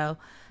Montecito.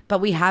 But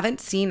we haven't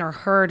seen or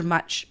heard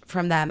much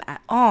from them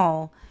at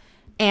all.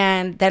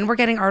 And then we're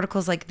getting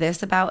articles like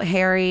this about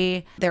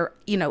Harry. There,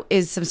 you know,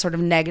 is some sort of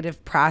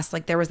negative press.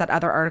 Like there was that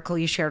other article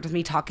you shared with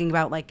me talking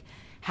about like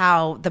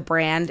how the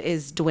brand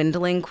is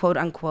dwindling, quote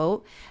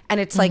unquote. And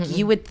it's like,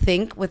 you would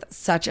think with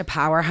such a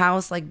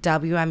powerhouse like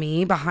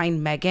WME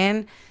behind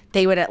Meghan,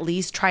 they would at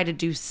least try to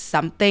do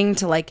something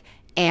to like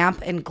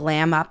amp and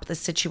glam up the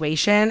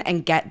situation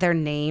and get their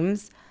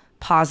names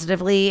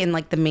positively in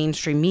like the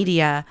mainstream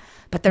media,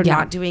 but they're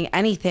not doing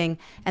anything.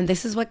 And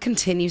this is what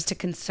continues to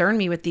concern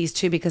me with these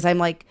two, because I'm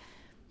like,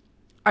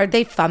 are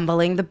they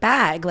fumbling the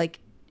bag? Like,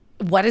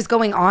 what is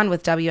going on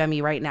with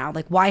WME right now?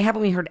 Like, why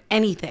haven't we heard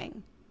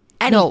anything?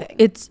 No,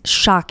 it's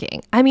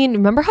shocking. I mean,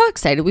 remember how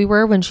excited we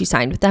were when she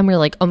signed with them? We were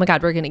like, oh my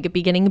God, we're going to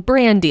be getting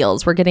brand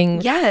deals. We're getting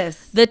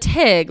the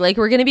TIG. Like,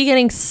 we're going to be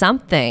getting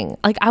something.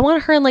 Like, I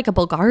want her in like a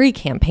Bulgari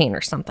campaign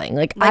or something.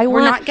 Like we're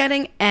not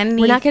getting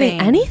anything. We're not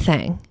getting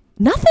anything.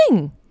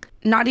 Nothing.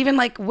 Not even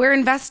like we're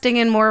investing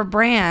in more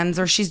brands,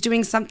 or she's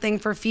doing something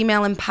for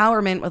female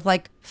empowerment with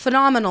like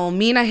Phenomenal,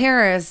 Mina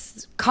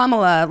Harris,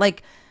 Kamala.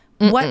 Like,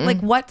 what? Like,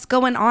 what's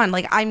going on?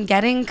 Like, I'm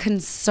getting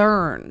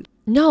concerned.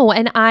 No,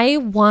 and I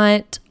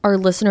want our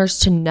listeners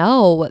to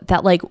know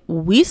that like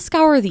we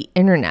scour the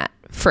internet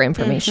for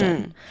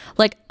information.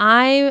 Like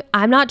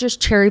I'm not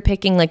just cherry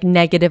picking like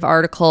negative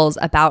articles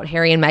about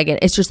Harry and Meghan.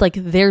 It's just like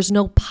there's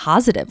no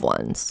positive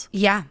ones.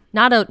 Yeah.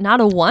 Not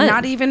a one.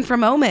 Not even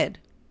from Omid.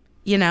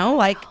 You know,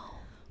 like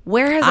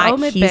where has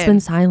Omid been? He's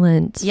been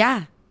silent.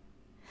 Yeah.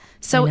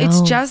 So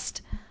it's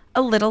just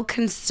a little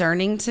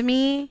concerning to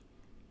me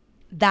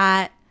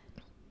that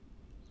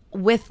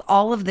with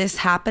all of this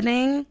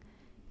happening,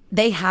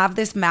 they have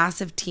this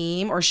massive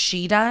team, or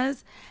she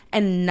does,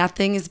 and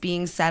nothing is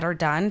being said or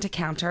done to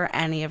counter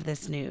any of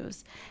this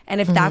news.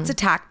 And if that's a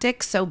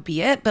tactic, so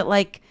be it. But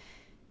like,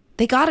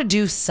 they got to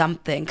do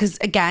something. Because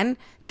again,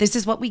 this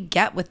is what we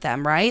get with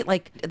them, right?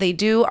 Like, they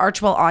do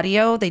Archewell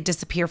Audio, they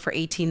disappear for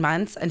 18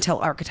 months until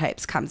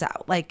Archetypes comes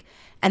out. Like,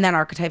 and then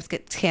Archetypes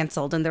gets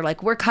canceled, and they're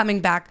like, we're coming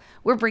back.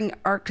 We're bringing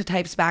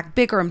Archetypes back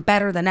bigger and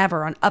better than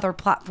ever on other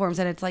platforms.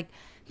 And it's like,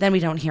 then we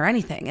don't hear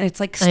anything. And it's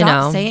like,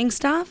 stop saying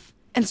stuff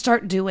and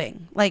start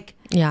doing. Like,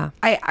 Yeah.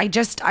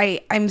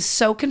 I'm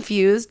so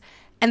confused.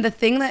 And the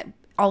thing that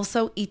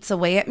also eats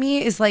away at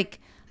me is like,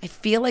 I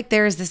feel like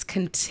there is this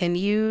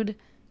continued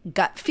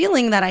gut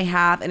feeling that I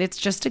have. And it's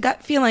just a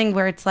gut feeling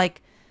where it's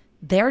like,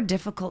 they're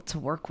difficult to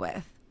work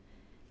with.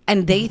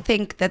 And they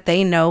think that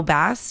they know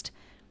best.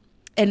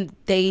 And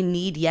they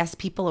need yes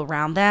people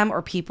around them,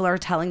 or people are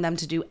telling them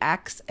to do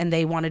X and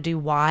they want to do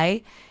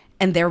Y.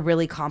 And they're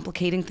really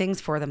complicating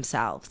things for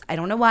themselves. I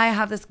don't know why I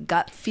have this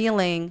gut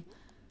feeling.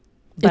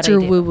 But It's your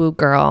I do. woo-woo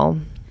girl.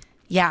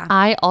 Yeah.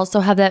 I also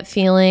have that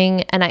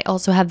feeling. And I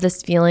also have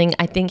this feeling,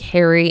 I think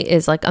Harry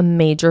is like a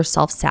major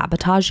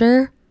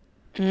self-sabotager.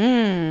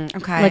 Okay.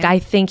 Like, I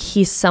think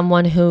he's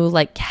someone who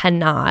like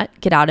cannot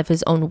get out of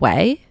his own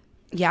way.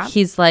 Yeah.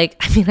 He's like,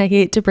 I mean, I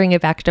hate to bring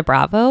it back to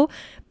Bravo,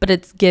 but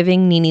it's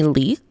giving Nene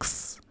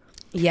Leakes.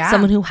 Yeah.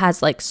 Someone who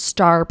has like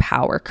star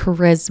power,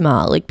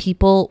 charisma. Like,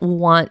 people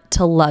want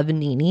to love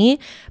Nene,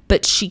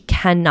 but she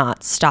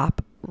cannot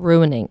stop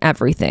ruining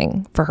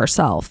everything for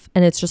herself.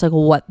 And it's just like,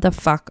 what the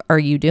fuck are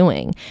you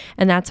doing?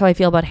 And that's how I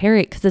feel about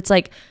Harry, because it's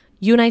like,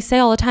 you and I say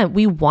all the time,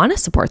 we want to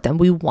support them.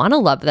 We want to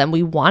love them.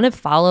 We want to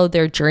follow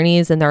their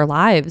journeys and their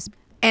lives.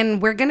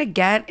 And we're going to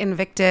get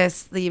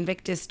Invictus, the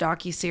Invictus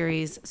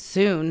docuseries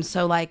soon.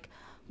 So like,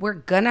 we're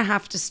going to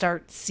have to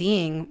start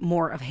seeing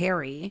more of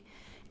Harry.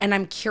 And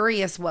I'm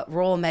curious what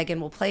role Meghan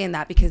will play in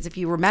that, because if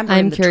you remember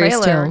in the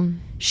trailer, too.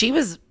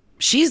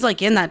 she's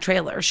like in that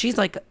trailer. She's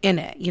like in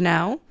it, you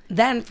know?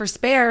 Then for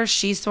Spare,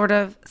 she sort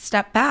of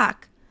stepped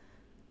back,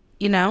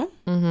 you know?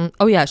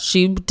 Oh yeah,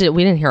 we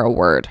didn't hear a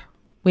word.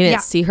 We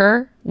didn't see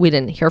her. We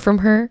didn't hear from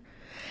her.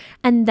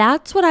 And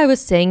that's what I was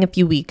saying a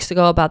few weeks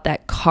ago about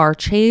that car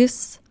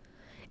chase,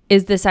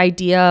 is this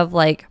idea of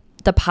like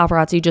the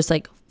paparazzi just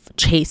like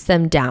chase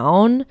them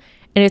down.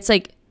 And it's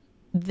like,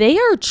 they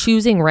are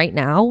choosing right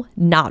now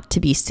not to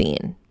be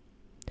seen.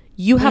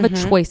 You have a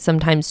choice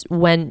sometimes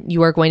when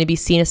you are going to be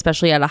seen,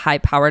 especially at a high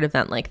powered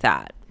event like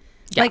that.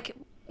 Yeah. Like,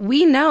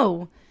 we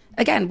know,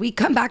 again, we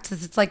come back to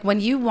this. It's like, when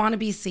you want to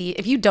be seen,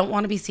 if you don't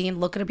want to be seen,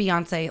 look at a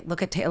Beyonce,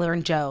 look at Taylor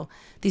and Joe.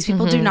 These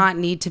people do not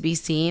need to be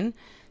seen.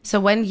 So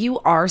when you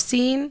are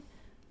seen,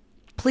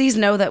 please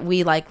know that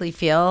we likely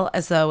feel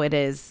as though it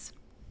is,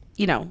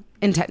 you know,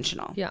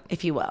 intentional,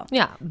 if you will.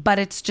 Yeah. But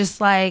it's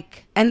just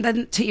like, and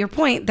then to your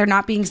point, they're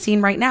not being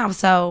seen right now.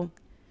 So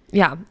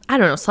Yeah. I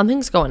don't know.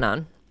 Something's going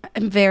on.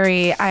 I'm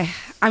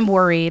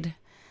worried.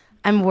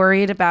 I'm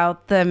worried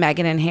about the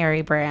Meghan and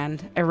Harry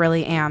brand. I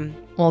really am.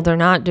 Well, they're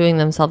not doing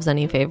themselves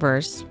any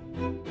favors.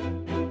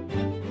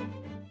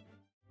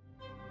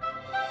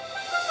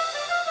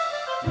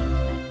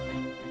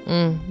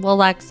 Well,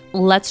 Lex,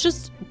 let's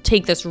just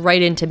take this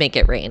right into Make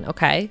It Rain,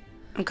 okay?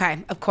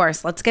 Okay, of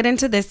course. Let's get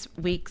into this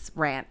week's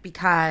rant,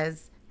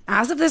 because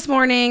as of this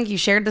morning, you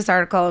shared this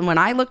article, and when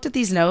I looked at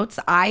these notes,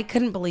 I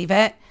couldn't believe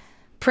it.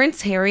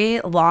 Prince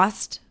Harry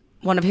lost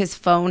one of his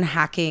phone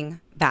hacking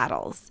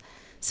battles.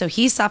 So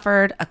he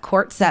suffered a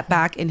court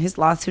setback in his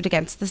lawsuit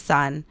against The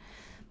Sun,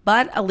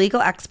 but a legal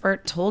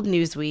expert told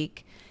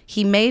Newsweek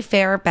he may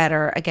fare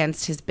better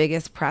against his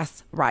biggest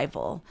press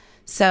rival.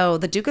 So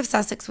the Duke of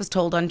Sussex was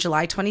told on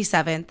July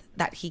 27th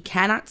that he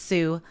cannot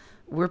sue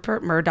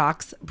Rupert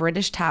Murdoch's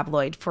British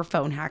tabloid for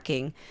phone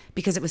hacking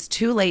because it was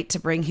too late to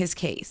bring his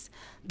case,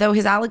 though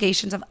his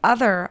allegations of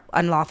other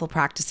unlawful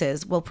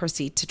practices will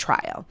proceed to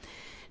trial.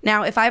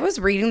 Now, if I was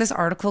reading this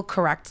article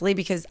correctly,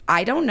 because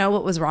I don't know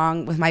what was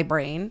wrong with my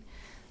brain,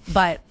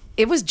 but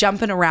it was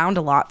jumping around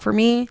a lot for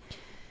me.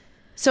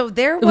 So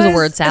there was a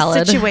word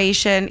salad.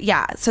 Situation.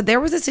 Yeah. So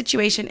there was a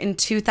situation in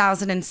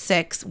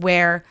 2006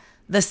 where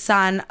The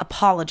Sun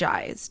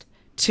apologized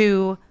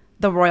to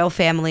the royal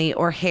family,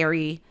 or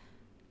Harry,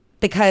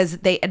 because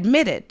they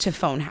admitted to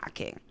phone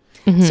hacking.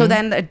 So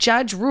then the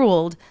judge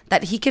ruled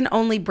that he can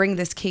only bring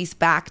this case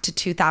back to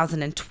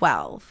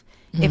 2012,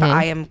 if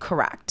I am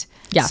correct.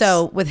 Yes.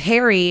 So with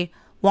Harry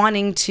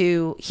wanting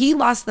to, he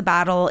lost the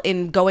battle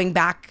in going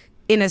back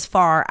in as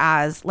far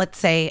as, let's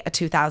say, a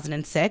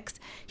 2006.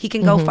 He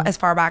can go as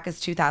far back as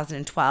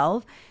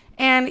 2012.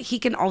 And he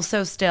can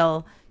also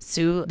still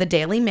sue the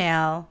Daily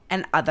Mail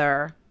and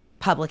other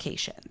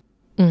publications.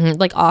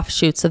 Like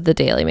offshoots of the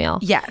Daily Mail.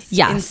 Yes.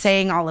 Yes. In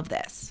saying all of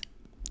this.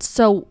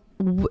 So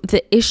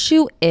the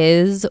issue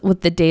is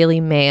with the Daily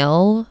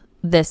Mail,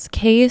 this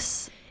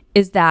case,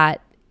 is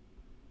that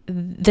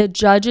the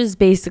judge is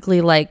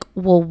basically like,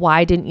 well,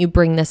 why didn't you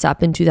bring this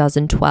up in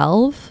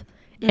 2012?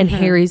 And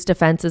Harry's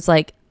defense is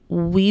like,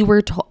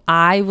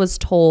 I was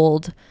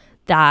told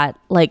that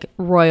like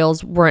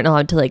royals weren't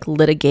allowed to like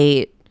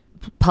litigate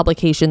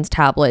publications,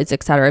 tabloids,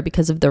 etc.,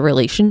 because of the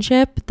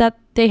relationship that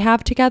they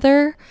have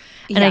together.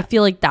 And I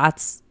feel like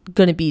that's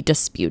going to be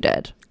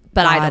disputed.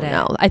 But I don't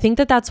know. I think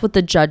that that's what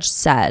the judge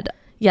said.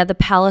 Yeah, the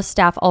palace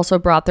staff also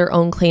brought their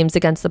own claims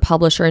against the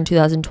publisher in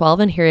 2012,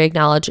 and Harry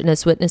acknowledged in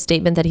his witness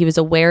statement that he was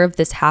aware of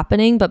this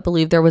happening, but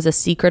believed there was a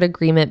secret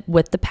agreement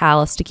with the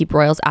palace to keep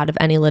royals out of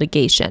any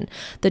litigation.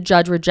 The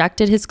judge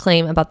rejected his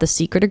claim about the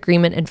secret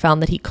agreement and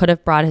found that he could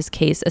have brought his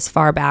case as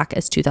far back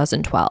as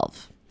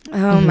 2012.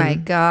 Oh my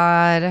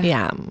God.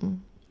 Yeah.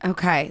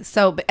 Okay.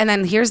 So, and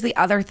then here's the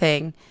other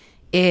thing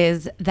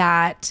is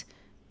that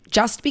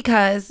just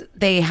because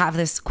they have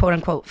this quote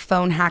unquote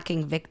phone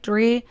hacking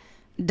victory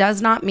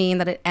does not mean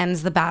that it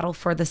ends the battle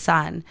for the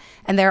Sun.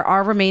 And there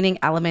are remaining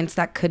elements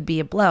that could be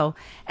a blow.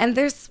 And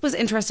this was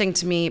interesting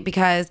to me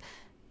because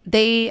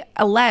they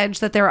allege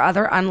that there are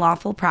other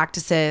unlawful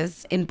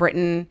practices. In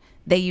Britain,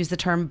 they use the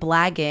term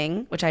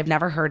blagging, which I've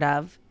never heard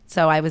of.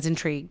 So I was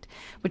intrigued,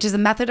 which is a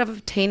method of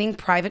obtaining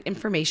private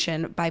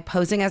information by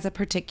posing as a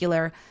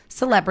particular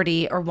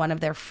celebrity or one of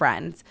their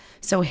friends.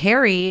 So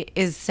Harry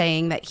is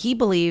saying that he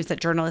believes that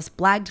journalists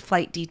blagged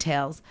flight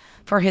details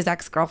for his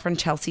ex-girlfriend,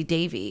 Chelsea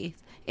Davy,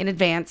 in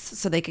advance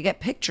so they could get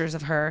pictures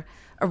of her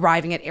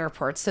arriving at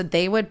airports. So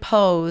they would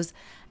pose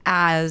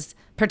as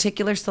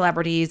particular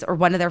celebrities or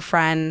one of their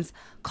friends,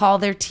 call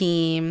their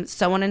team,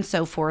 so on and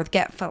so forth,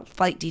 get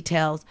flight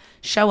details,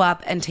 show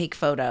up and take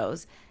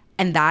photos.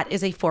 And that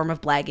is a form of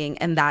blagging,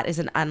 and that is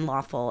an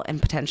unlawful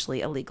and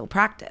potentially illegal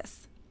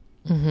practice.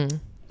 Mm-hmm.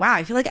 Wow,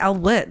 I feel like Elle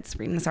Woods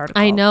reading this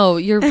article. I know.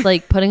 You're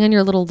like putting on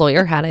your little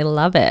lawyer hat. I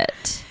love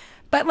it.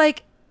 But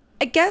like,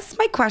 I guess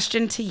my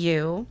question to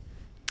you,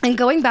 and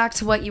going back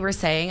to what you were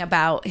saying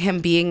about him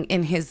being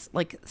in his,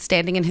 like,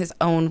 standing in his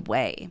own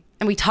way.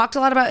 And we talked a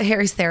lot about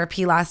Harry's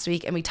therapy last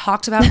week, and we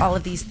talked about all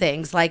of these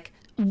things. Like,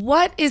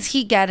 what is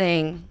he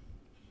getting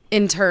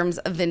in terms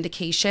of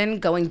vindication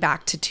going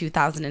back to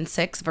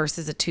 2006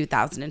 versus a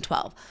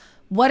 2012?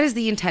 What is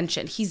the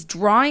intention? He's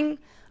drawing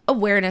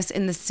awareness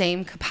in the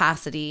same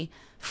capacity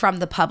from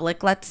the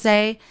public, let's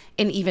say,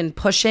 in even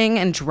pushing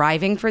and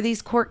driving for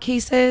these court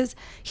cases.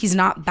 He's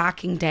not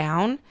backing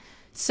down.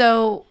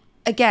 So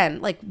again,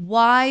 like,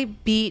 why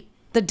beat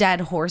the dead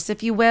horse,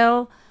 if you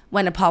will,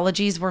 when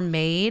apologies were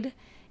made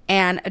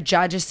and a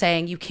judge is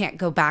saying you can't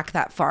go back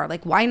that far?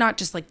 Like, why not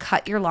just like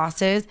cut your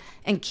losses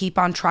and keep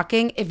on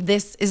trucking if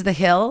this is the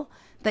hill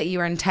that you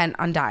are intent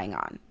on dying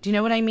on? Do you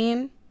know what I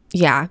mean?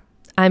 Yeah.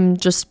 I'm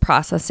just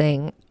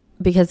processing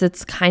because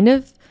it's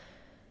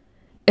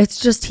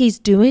just he's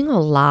doing a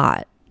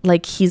lot.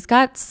 Like, he's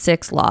got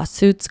 6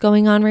 lawsuits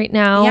going on right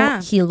now.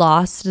 Yeah. He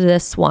lost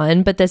this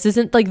one, but this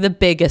isn't like the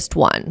biggest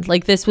one.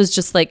 Like, this was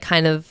just like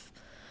kind of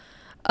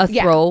a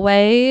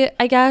throwaway,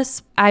 I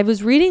guess. I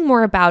was reading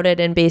more about it,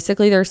 and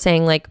basically they're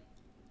saying like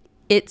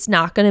it's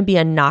not going to be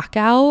a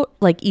knockout.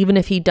 Like, even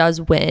if he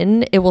does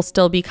win, it will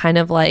still be kind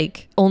of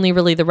like only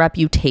really the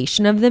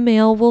reputation of the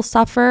Mail will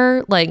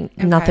suffer. Like,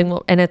 nothing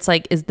will. And it's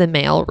like, is the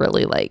Mail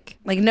really like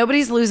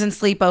nobody's losing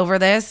sleep over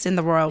this in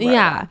the royal room,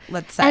 yeah,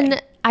 let's say.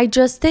 And I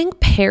just think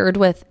paired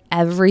with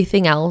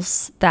everything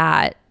else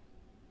that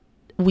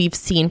we've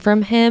seen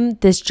from him,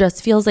 this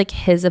just feels like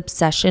his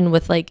obsession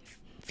with like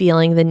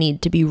feeling the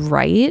need to be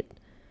right.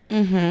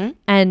 Mm-hmm.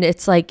 And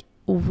it's like,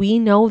 we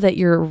know that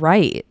you're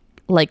right.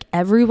 Like,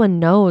 everyone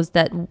knows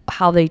that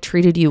how they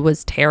treated you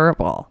was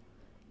terrible.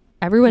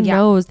 Everyone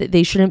knows that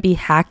they shouldn't be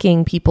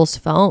hacking people's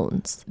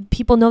phones.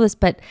 People know this,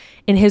 but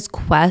in his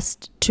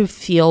quest to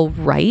feel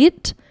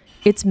right,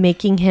 it's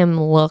making him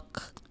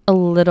look a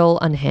little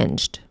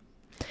unhinged.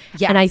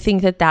 Yes. And I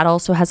think that that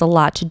also has a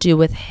lot to do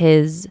with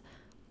his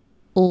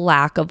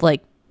lack of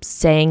like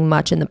saying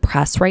much in the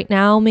press right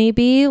now.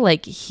 Maybe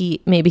like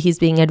he's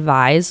being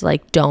advised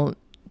like, don't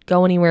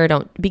go anywhere,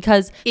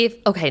 because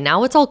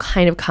now it's all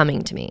kind of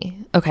coming to me.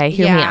 Okay,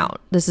 hear me out.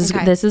 This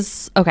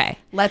is okay.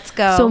 Let's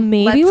go. So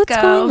maybe what's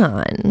going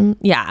on?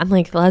 Yeah, I'm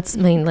like,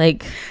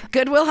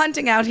 Goodwill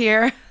Hunting out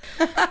here.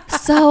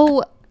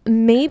 So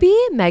maybe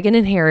Meghan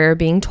and Harry are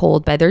being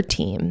told by their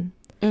team,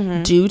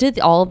 due to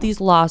all of these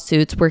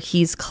lawsuits where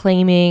he's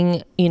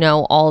claiming, you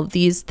know, all of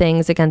these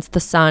things against the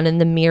Sun and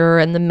the Mirror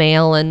and the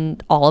Mail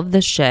and all of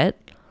this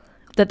shit,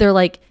 that they're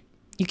like,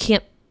 you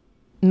can't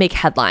make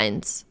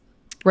headlines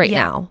right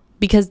now,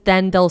 because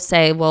then they'll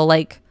say, well,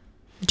 like,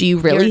 do you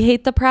really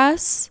hate the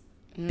press?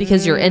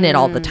 Because you're in it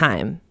all the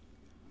time,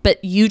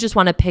 but you just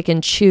want to pick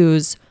and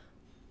choose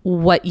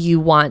what you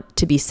want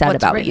to be said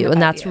about you. And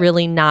that's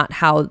really not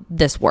how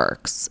this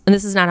works. And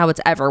this is not how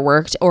it's ever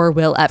worked or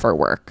will ever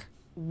work.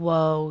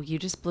 Whoa, you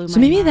just blew my mind. So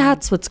maybe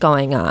that's what's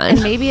going on.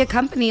 And maybe a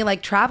company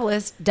like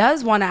Travelist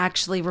does want to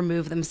actually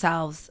remove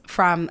themselves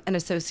from an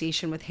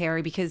association with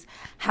Harry, because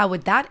how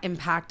would that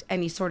impact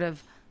any sort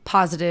of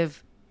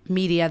positive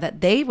media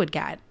that they would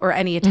get or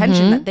any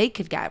attention that they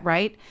could get,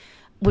 right?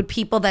 Would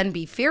people then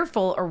be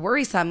fearful or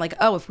worrisome, like,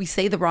 oh, if we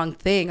say the wrong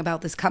thing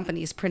about this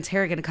company, is Prince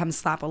Harry going to come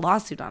slap a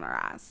lawsuit on our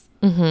ass?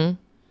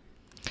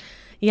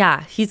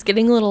 Yeah, he's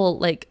getting a little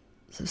like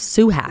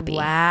Sue happy.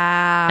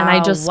 Wow. And I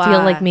just feel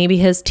like maybe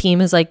his team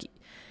is like,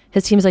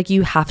 his team's like,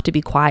 you have to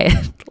be quiet.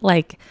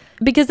 Like,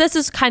 because this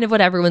is kind of what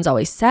everyone's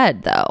always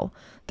said, though.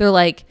 They're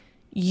like,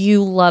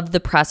 you love the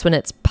press when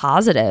it's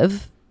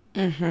positive,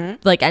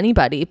 like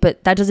anybody,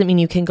 but that doesn't mean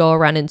you can go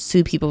around and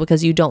sue people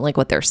because you don't like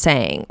what they're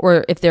saying,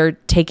 or if they're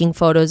taking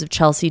photos of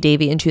Chelsea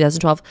Davy in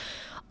 2012.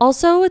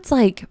 Also, it's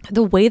like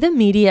the way the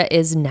media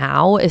is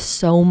now is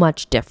so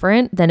much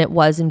different than it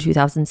was in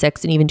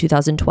 2006 and even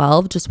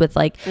 2012, just with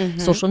like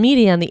social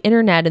media and the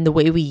internet and the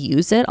way we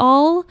use it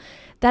all,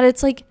 that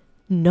it's like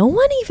no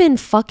one even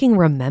fucking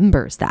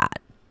remembers that.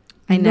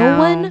 I know. No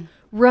one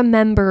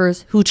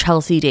remembers who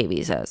Chelsea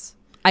Davies is.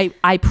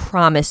 I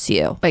promise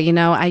you. But you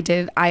know,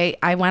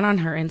 I went on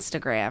her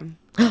Instagram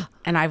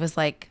and I was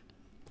like,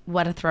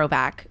 what a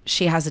throwback.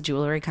 She has a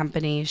jewelry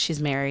company.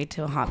 She's married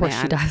to a hot man. Of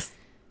course she does.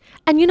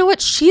 And you know what?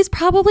 She's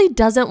probably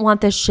doesn't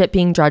want this shit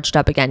being dredged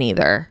up again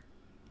either.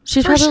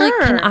 She's For probably like,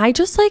 sure. can I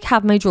just like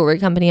have my jewelry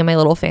company and my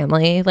little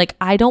family? Like,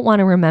 I don't want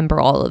to remember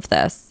all of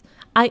this.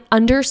 I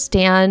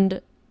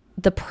understand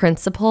the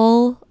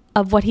principle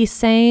of what he's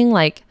saying.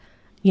 Like,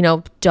 you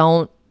know,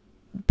 don't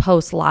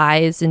post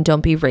lies and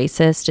don't be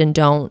racist and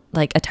don't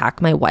like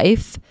attack my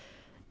wife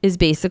is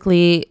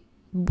basically.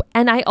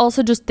 And I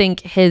also just think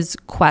his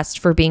quest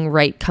for being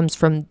right comes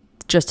from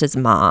just his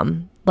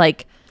mom.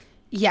 Like,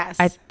 Yes.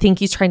 I think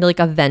he's trying to like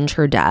avenge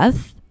her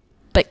death,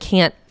 but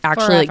can't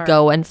actually like Forever.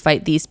 go and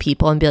fight these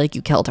people and be like,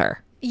 you killed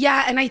her.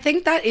 Yeah, and I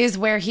think that is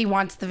where he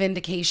wants the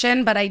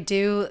vindication, but I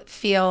do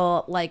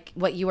feel like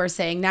what you are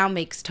saying now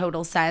makes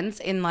total sense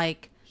in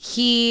like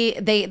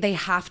they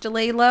have to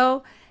lay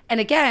low. And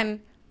again,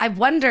 I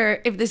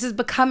wonder if this is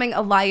becoming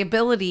a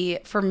liability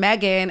for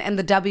Meghan and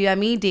the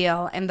WME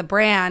deal and the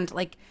brand.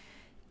 Like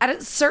at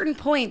a certain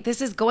point,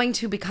 this is going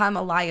to become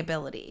a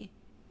liability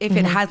if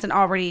it hasn't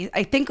already.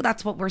 I think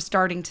that's what we're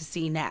starting to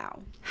see now.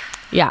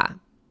 Yeah.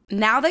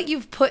 Now that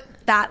you've put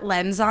that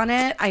lens on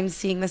it, I'm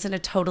seeing this in a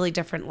totally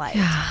different light.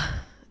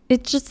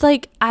 It's just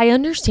like, I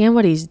understand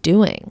what he's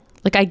doing.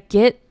 Like, I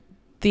get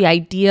the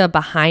idea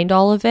behind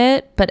all of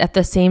it, but at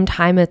the same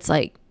time, it's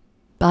like,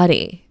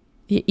 buddy,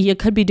 you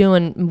could be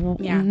doing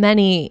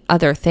many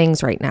other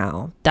things right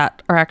now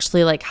that are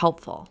actually like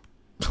helpful.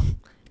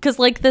 Because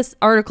like this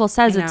article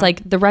says, it's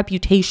like the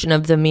reputation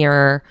of the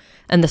Mirror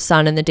and the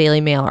Sun and the Daily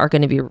Mail are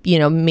going to be, you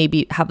know,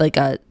 maybe have like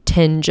a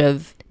tinge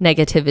of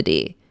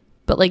negativity.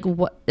 But like,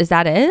 what is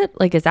that it?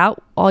 Like, is that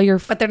all your?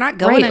 But they're not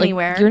going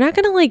anywhere. Like, you're not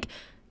going to like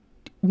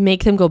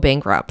make them go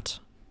bankrupt.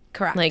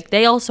 Correct. Like,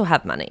 they also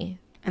have money.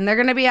 And they're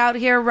going to be out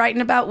here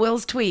writing about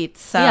Will's tweets.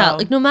 So Yeah,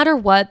 like no matter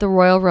what, the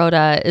Royal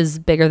Rota is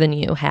bigger than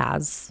you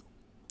has.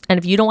 And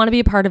if you don't want to be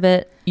a part of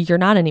it, you're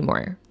not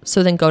anymore.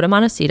 So then go to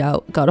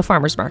Montecito, go to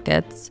farmers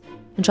markets,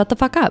 and shut the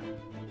fuck up.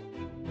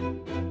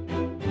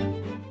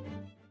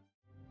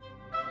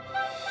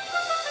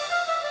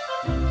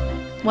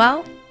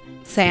 Well,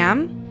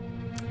 Sam,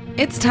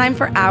 it's time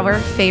for our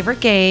favorite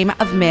game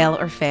of Mail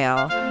or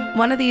Fail.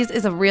 One of these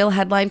is a real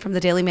headline from the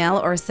Daily Mail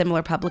or a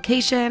similar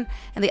publication,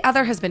 and the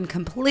other has been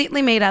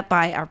completely made up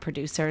by our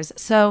producers.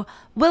 So,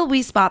 will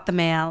we spot the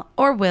mail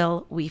or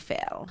will we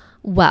fail?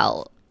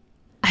 Well,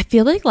 I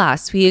feel like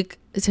last week,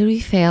 did we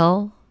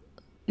fail?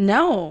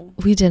 No,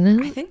 We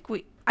didn't?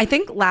 I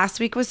think last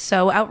week was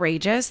so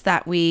outrageous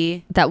that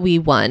we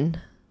won.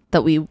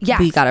 We got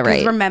it 'cause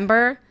right.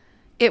 Remember,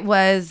 it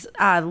was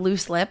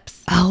Loose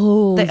Lips.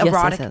 Oh, The yes,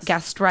 erotic yes.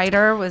 guest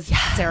writer was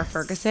Sarah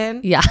Ferguson.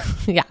 Yeah,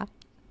 yeah.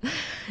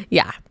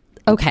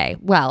 Okay,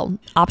 well,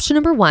 option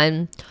number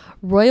 1,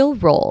 royal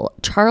role.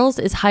 Charles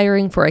is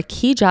hiring for a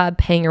key job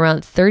paying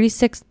around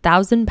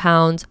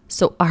 £36,000,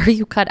 so are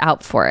you cut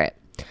out for it?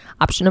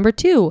 Option number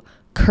 2,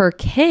 Kerr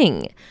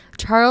King.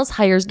 Charles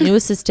hires new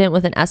assistant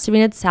with an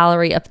estimated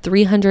salary of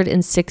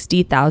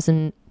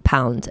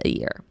 £360,000 a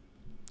year.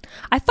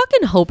 I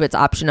fucking hope it's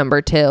option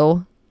number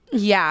 2.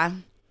 Yeah,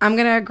 I'm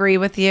going to agree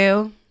with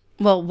you.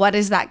 Well, what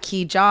is that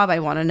key job? I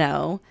want to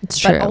know.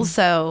 It's But true.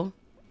 also,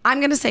 I'm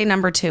going to say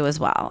number 2 as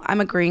well. I'm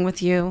agreeing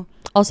with you.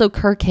 Also,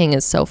 Kerr King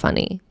is so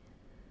funny.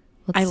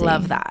 I Let's see.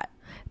 love that.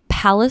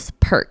 Palace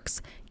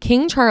perks.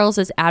 King Charles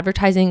is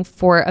advertising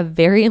for a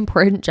very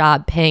important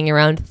job paying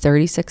around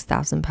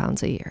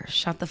 £36,000 a year.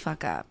 Shut the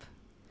fuck up.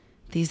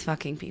 These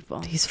fucking people.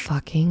 These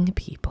fucking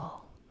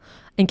people.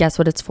 And guess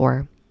what it's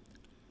for?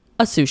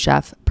 A sous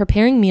chef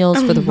preparing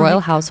meals for the royal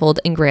household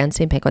in Grand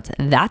St. Pancras.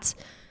 That's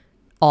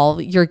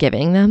all you're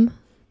giving them?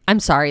 I'm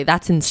sorry,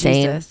 that's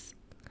insane. Jesus.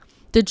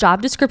 The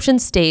job description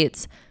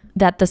states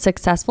that the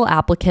successful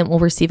applicant will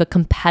receive a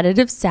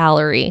competitive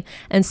salary,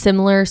 and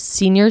similar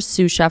senior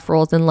sous chef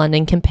roles in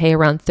London can pay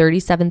around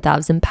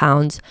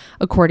 £37,000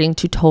 according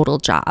to Total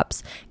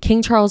Jobs.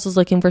 King Charles is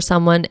looking for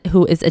someone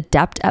who is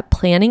adept at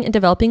planning and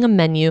developing a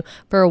menu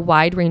for a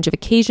wide range of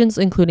occasions,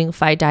 including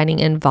fine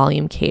dining and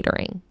volume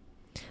catering.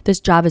 This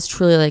job is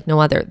truly like no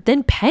other.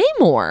 Then pay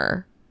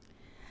more.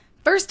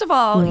 First of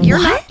all,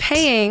 you're not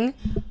paying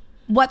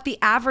what the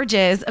average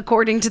is,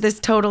 according to this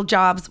Total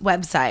Jobs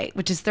website,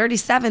 which is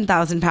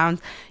 37,000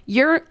 pounds,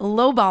 you're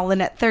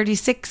lowballing at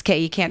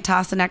 36K. You can't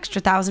toss an extra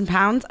 1,000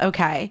 pounds.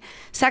 Okay.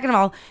 Second of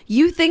all,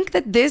 you think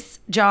that this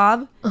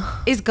job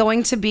is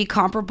going to be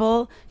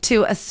comparable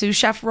to a sous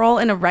chef role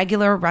in a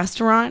regular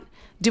restaurant?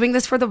 Doing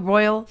this for the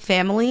royal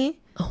family?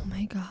 Oh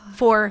my God.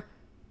 For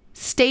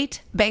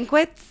state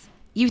banquets?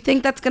 You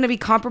think that's going to be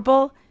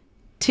comparable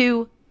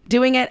to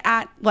doing it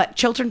at what,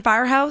 Chiltern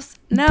Firehouse?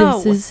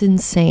 No. This is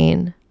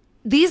insane.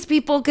 These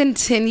people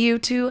continue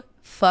to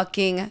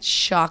fucking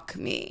shock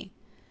me.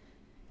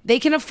 They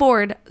can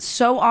afford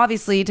so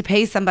obviously to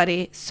pay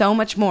somebody so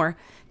much more.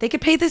 They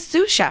could pay this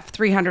sous chef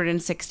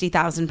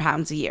 360,000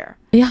 pounds a year.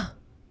 Yeah.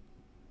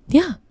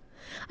 Yeah.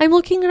 I'm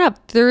looking it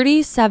up.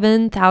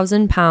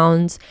 37,000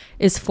 pounds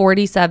is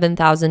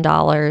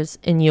 $47,000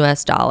 in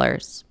US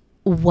dollars.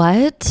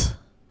 What?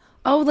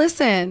 Oh,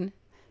 listen.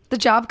 The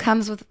job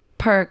comes with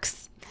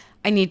perks.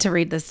 I need to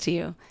read this to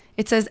you.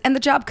 It says, and the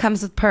job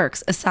comes with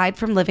perks aside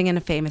from living in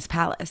a famous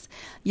palace.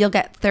 You'll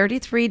get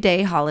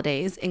 33-day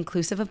holidays,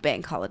 inclusive of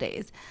bank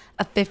holidays,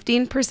 a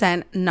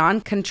 15%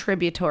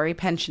 non-contributory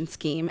pension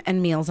scheme,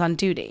 and meals on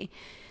duty.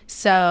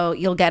 So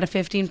you'll get a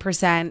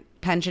 15%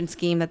 pension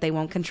scheme that they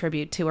won't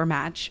contribute to or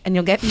match, and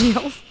you'll get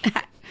meals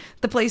at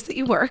the place that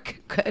you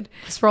work. Good.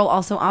 This role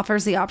also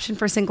offers the option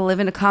for single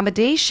live-in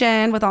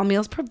accommodation with all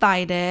meals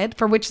provided,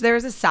 for which there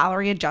is a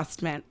salary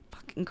adjustment.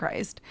 Fucking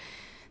Christ.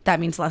 That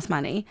means less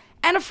money.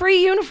 And a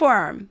free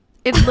uniform.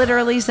 It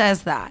literally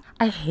says that.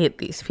 I hate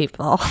these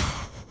people.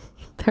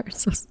 They're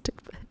so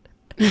stupid.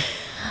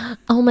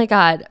 Oh my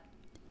God.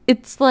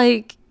 It's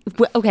like,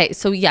 okay,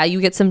 so yeah, you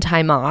get some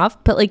time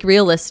off, but like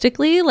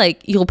realistically,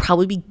 like you'll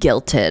probably be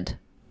guilted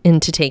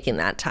into taking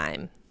that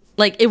time.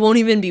 Like it won't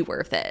even be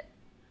worth it.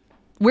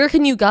 Where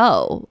can you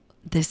go?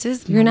 This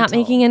is You're not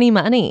making any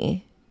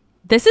money.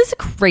 This is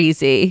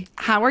crazy.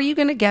 How are you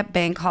going to get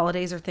bank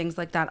holidays or things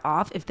like that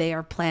off if they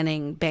are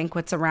planning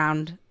banquets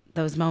around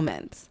those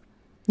moments?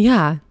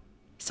 Yeah.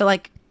 So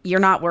like you're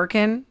not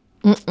working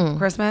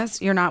Christmas,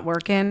 you're not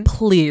working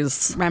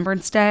Please.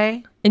 Remembrance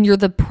Day, And you're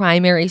the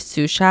primary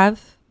sous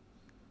chef?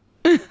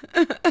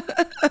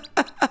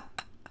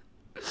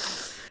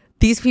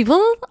 These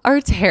people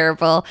are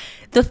terrible.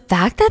 The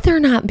fact that they're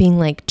not being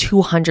like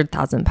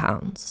 200,000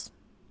 pounds.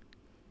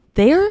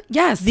 They're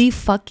the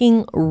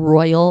fucking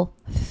royal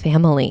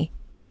family.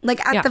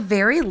 like at the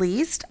very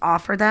least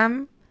offer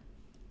them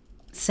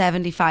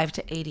 75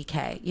 to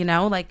 80K, you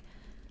know, like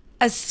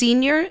a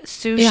senior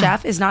sous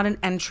chef is not an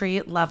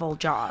entry level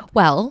job.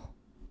 Well,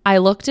 I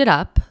looked it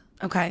up.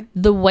 Okay.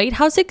 The White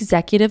House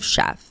executive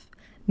chef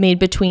made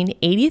between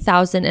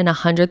 $80,000 and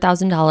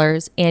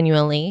 $100,000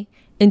 annually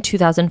in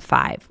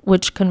 2005,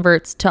 which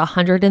converts to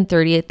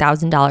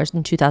 $138,000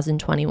 in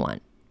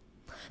 2021.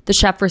 The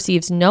chef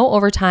receives no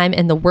overtime,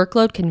 and the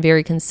workload can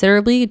vary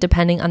considerably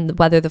depending on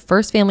whether the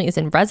first family is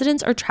in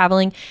residence or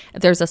traveling,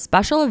 if there's a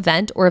special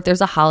event, or if there's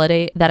a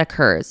holiday that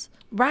occurs.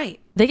 Right.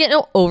 They get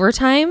no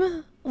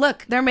overtime?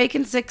 Look, they're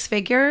making 6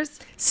 figures.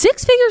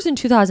 6 figures in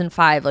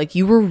 2005. Like,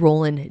 you were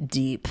rolling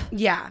deep.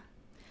 Yeah.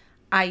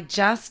 I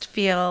just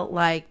feel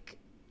like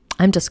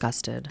I'm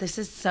disgusted. this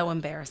is so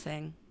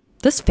embarrassing.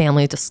 This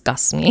family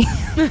disgusts me.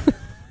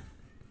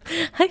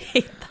 I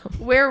hate them.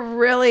 We're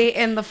really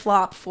in the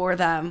flop for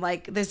them.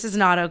 Like, this is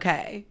not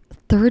okay.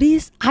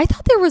 30s? I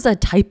thought there was a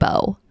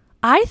typo.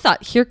 I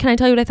thought, here, can I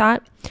tell you what I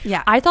thought?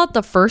 Yeah. I thought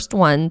the first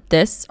one,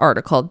 this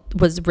article,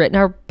 was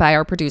written by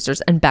our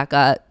producers, and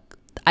Becca,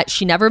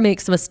 she never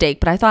makes a mistake,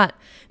 but I thought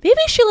maybe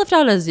she left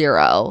out a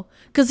 0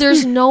 because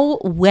there's no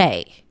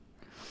way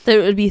that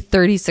it would be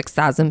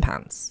 36,000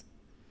 pounds.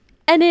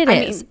 And it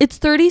is. It's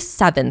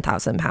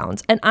 37,000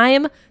 pounds. And I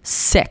am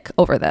sick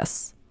over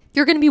this.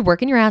 You're going to be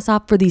working your ass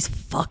off for these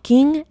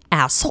fucking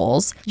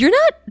assholes. You're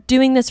not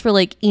doing this for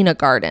like Ina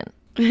Garden.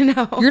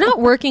 No. You're not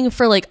working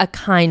for like a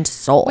kind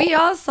soul. We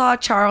all saw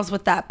Charles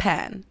with that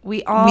pen.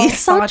 We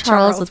saw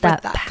Charles with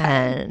that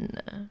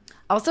pen.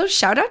 Also,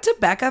 shout out to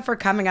Becca for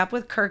coming up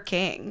with Kurt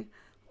King.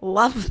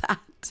 Love that.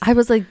 I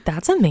was like,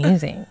 that's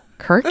amazing.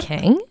 Kurt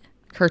King?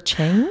 Kurt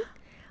Ching?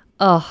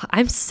 Oh,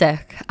 I'm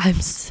sick.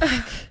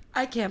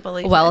 I can't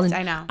believe Well, this.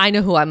 I know. I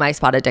know who my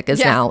spotted dick is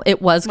now.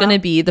 It was going to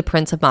be the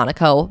Prince of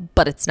Monaco,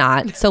 but it's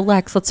not. So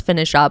Lex, let's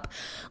finish up.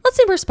 Let's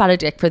say we're spotted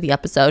dick for the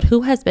episode.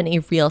 Who has been a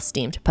real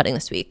steamed pudding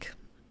this week?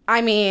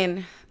 I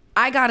mean,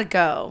 I gotta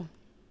go.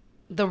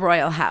 The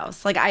Royal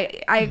House. Like,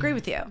 I agree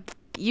with you.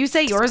 You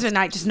say yours, and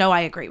I just know I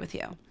agree with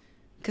you.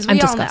 Because we I'm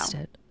all disgusted.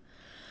 know.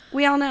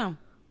 We all know.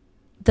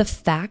 The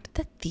fact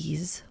that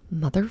these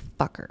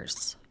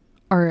motherfuckers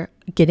are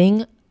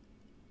getting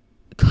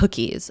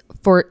cookies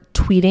for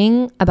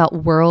tweeting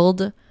about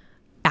World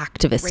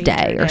Activist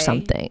Day or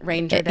something.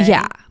 Ranger Day.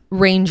 Yeah,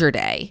 Ranger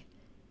Day.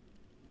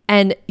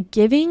 And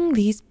giving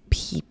these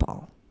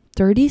people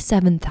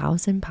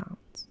 37,000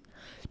 pounds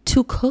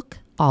to cook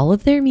all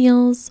of their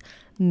meals,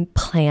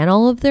 plan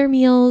all of their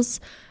meals,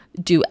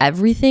 do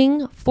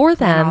everything for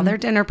them. And all their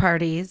dinner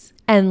parties.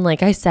 And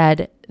like I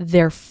said,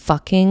 they're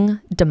fucking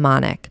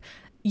demonic.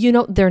 You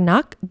know, they're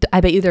not, I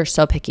bet you they're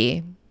so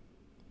picky.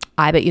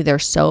 I bet you they're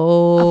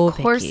so Of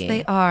course picky.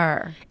 they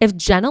are. If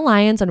Jenna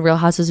Lyons on Real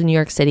Houses of New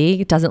York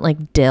City doesn't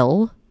like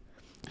dill,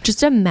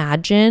 just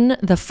imagine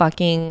the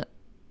fucking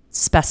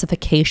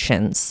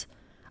specifications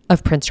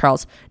of Prince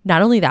Charles.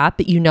 Not only that,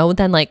 but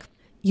then like,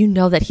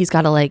 that he's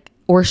got to like,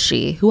 or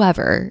she,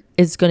 whoever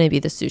is going to be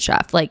the sous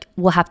chef, like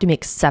will have to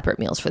make separate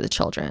meals for the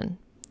children.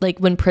 Like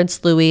when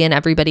Prince Louis and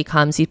everybody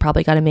comes, he's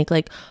probably got to make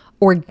like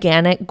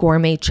organic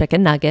gourmet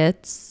chicken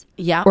nuggets,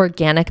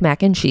 organic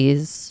mac and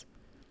cheese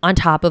on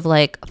top of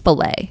like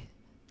filet.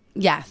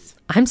 Yes.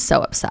 I'm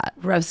so upset.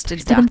 Roasted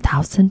duck.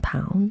 7,000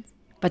 pounds.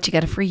 But you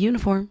get a free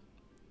uniform.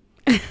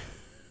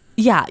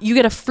 Yeah, you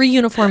get a free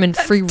uniform and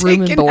free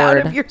room and Taken out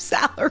board. of your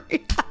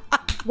salary.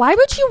 Why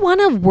would you want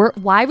to work?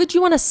 Why would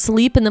you want to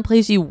sleep in the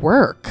place you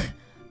work?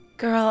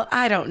 Girl,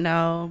 I don't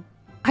know.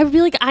 I would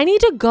be like, I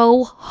need to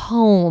go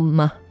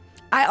home.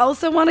 I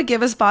also want to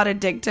give a spotted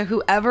dig to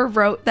whoever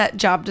wrote that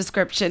job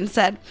description,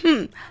 said,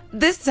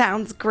 this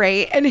sounds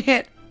great, and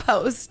hit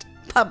post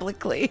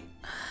publicly.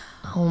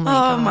 Oh my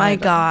God. Oh my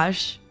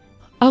gosh.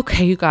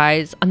 Okay, you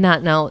guys, on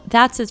that note,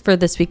 that's it for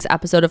this week's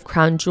episode of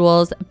Crown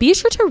Jewels. Be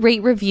sure to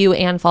rate, review,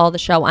 and follow the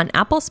show on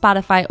Apple,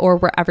 Spotify, or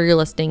wherever you're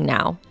listening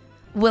now.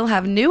 We'll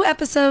have new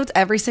episodes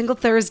every single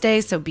Thursday,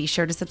 so be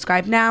sure to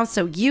subscribe now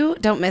so you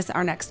don't miss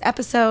our next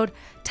episode.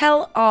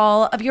 Tell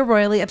all of your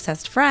royally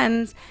obsessed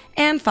friends,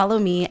 and follow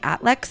me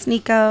at Lex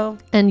Nico.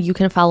 And you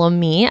can follow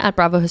me at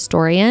Bravo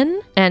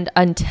Historian. And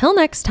until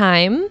next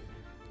time,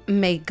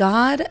 may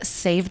God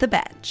save the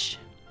betch.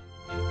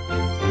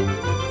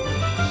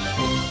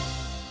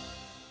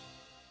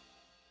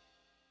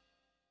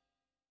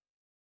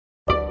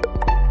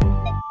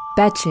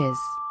 Betches.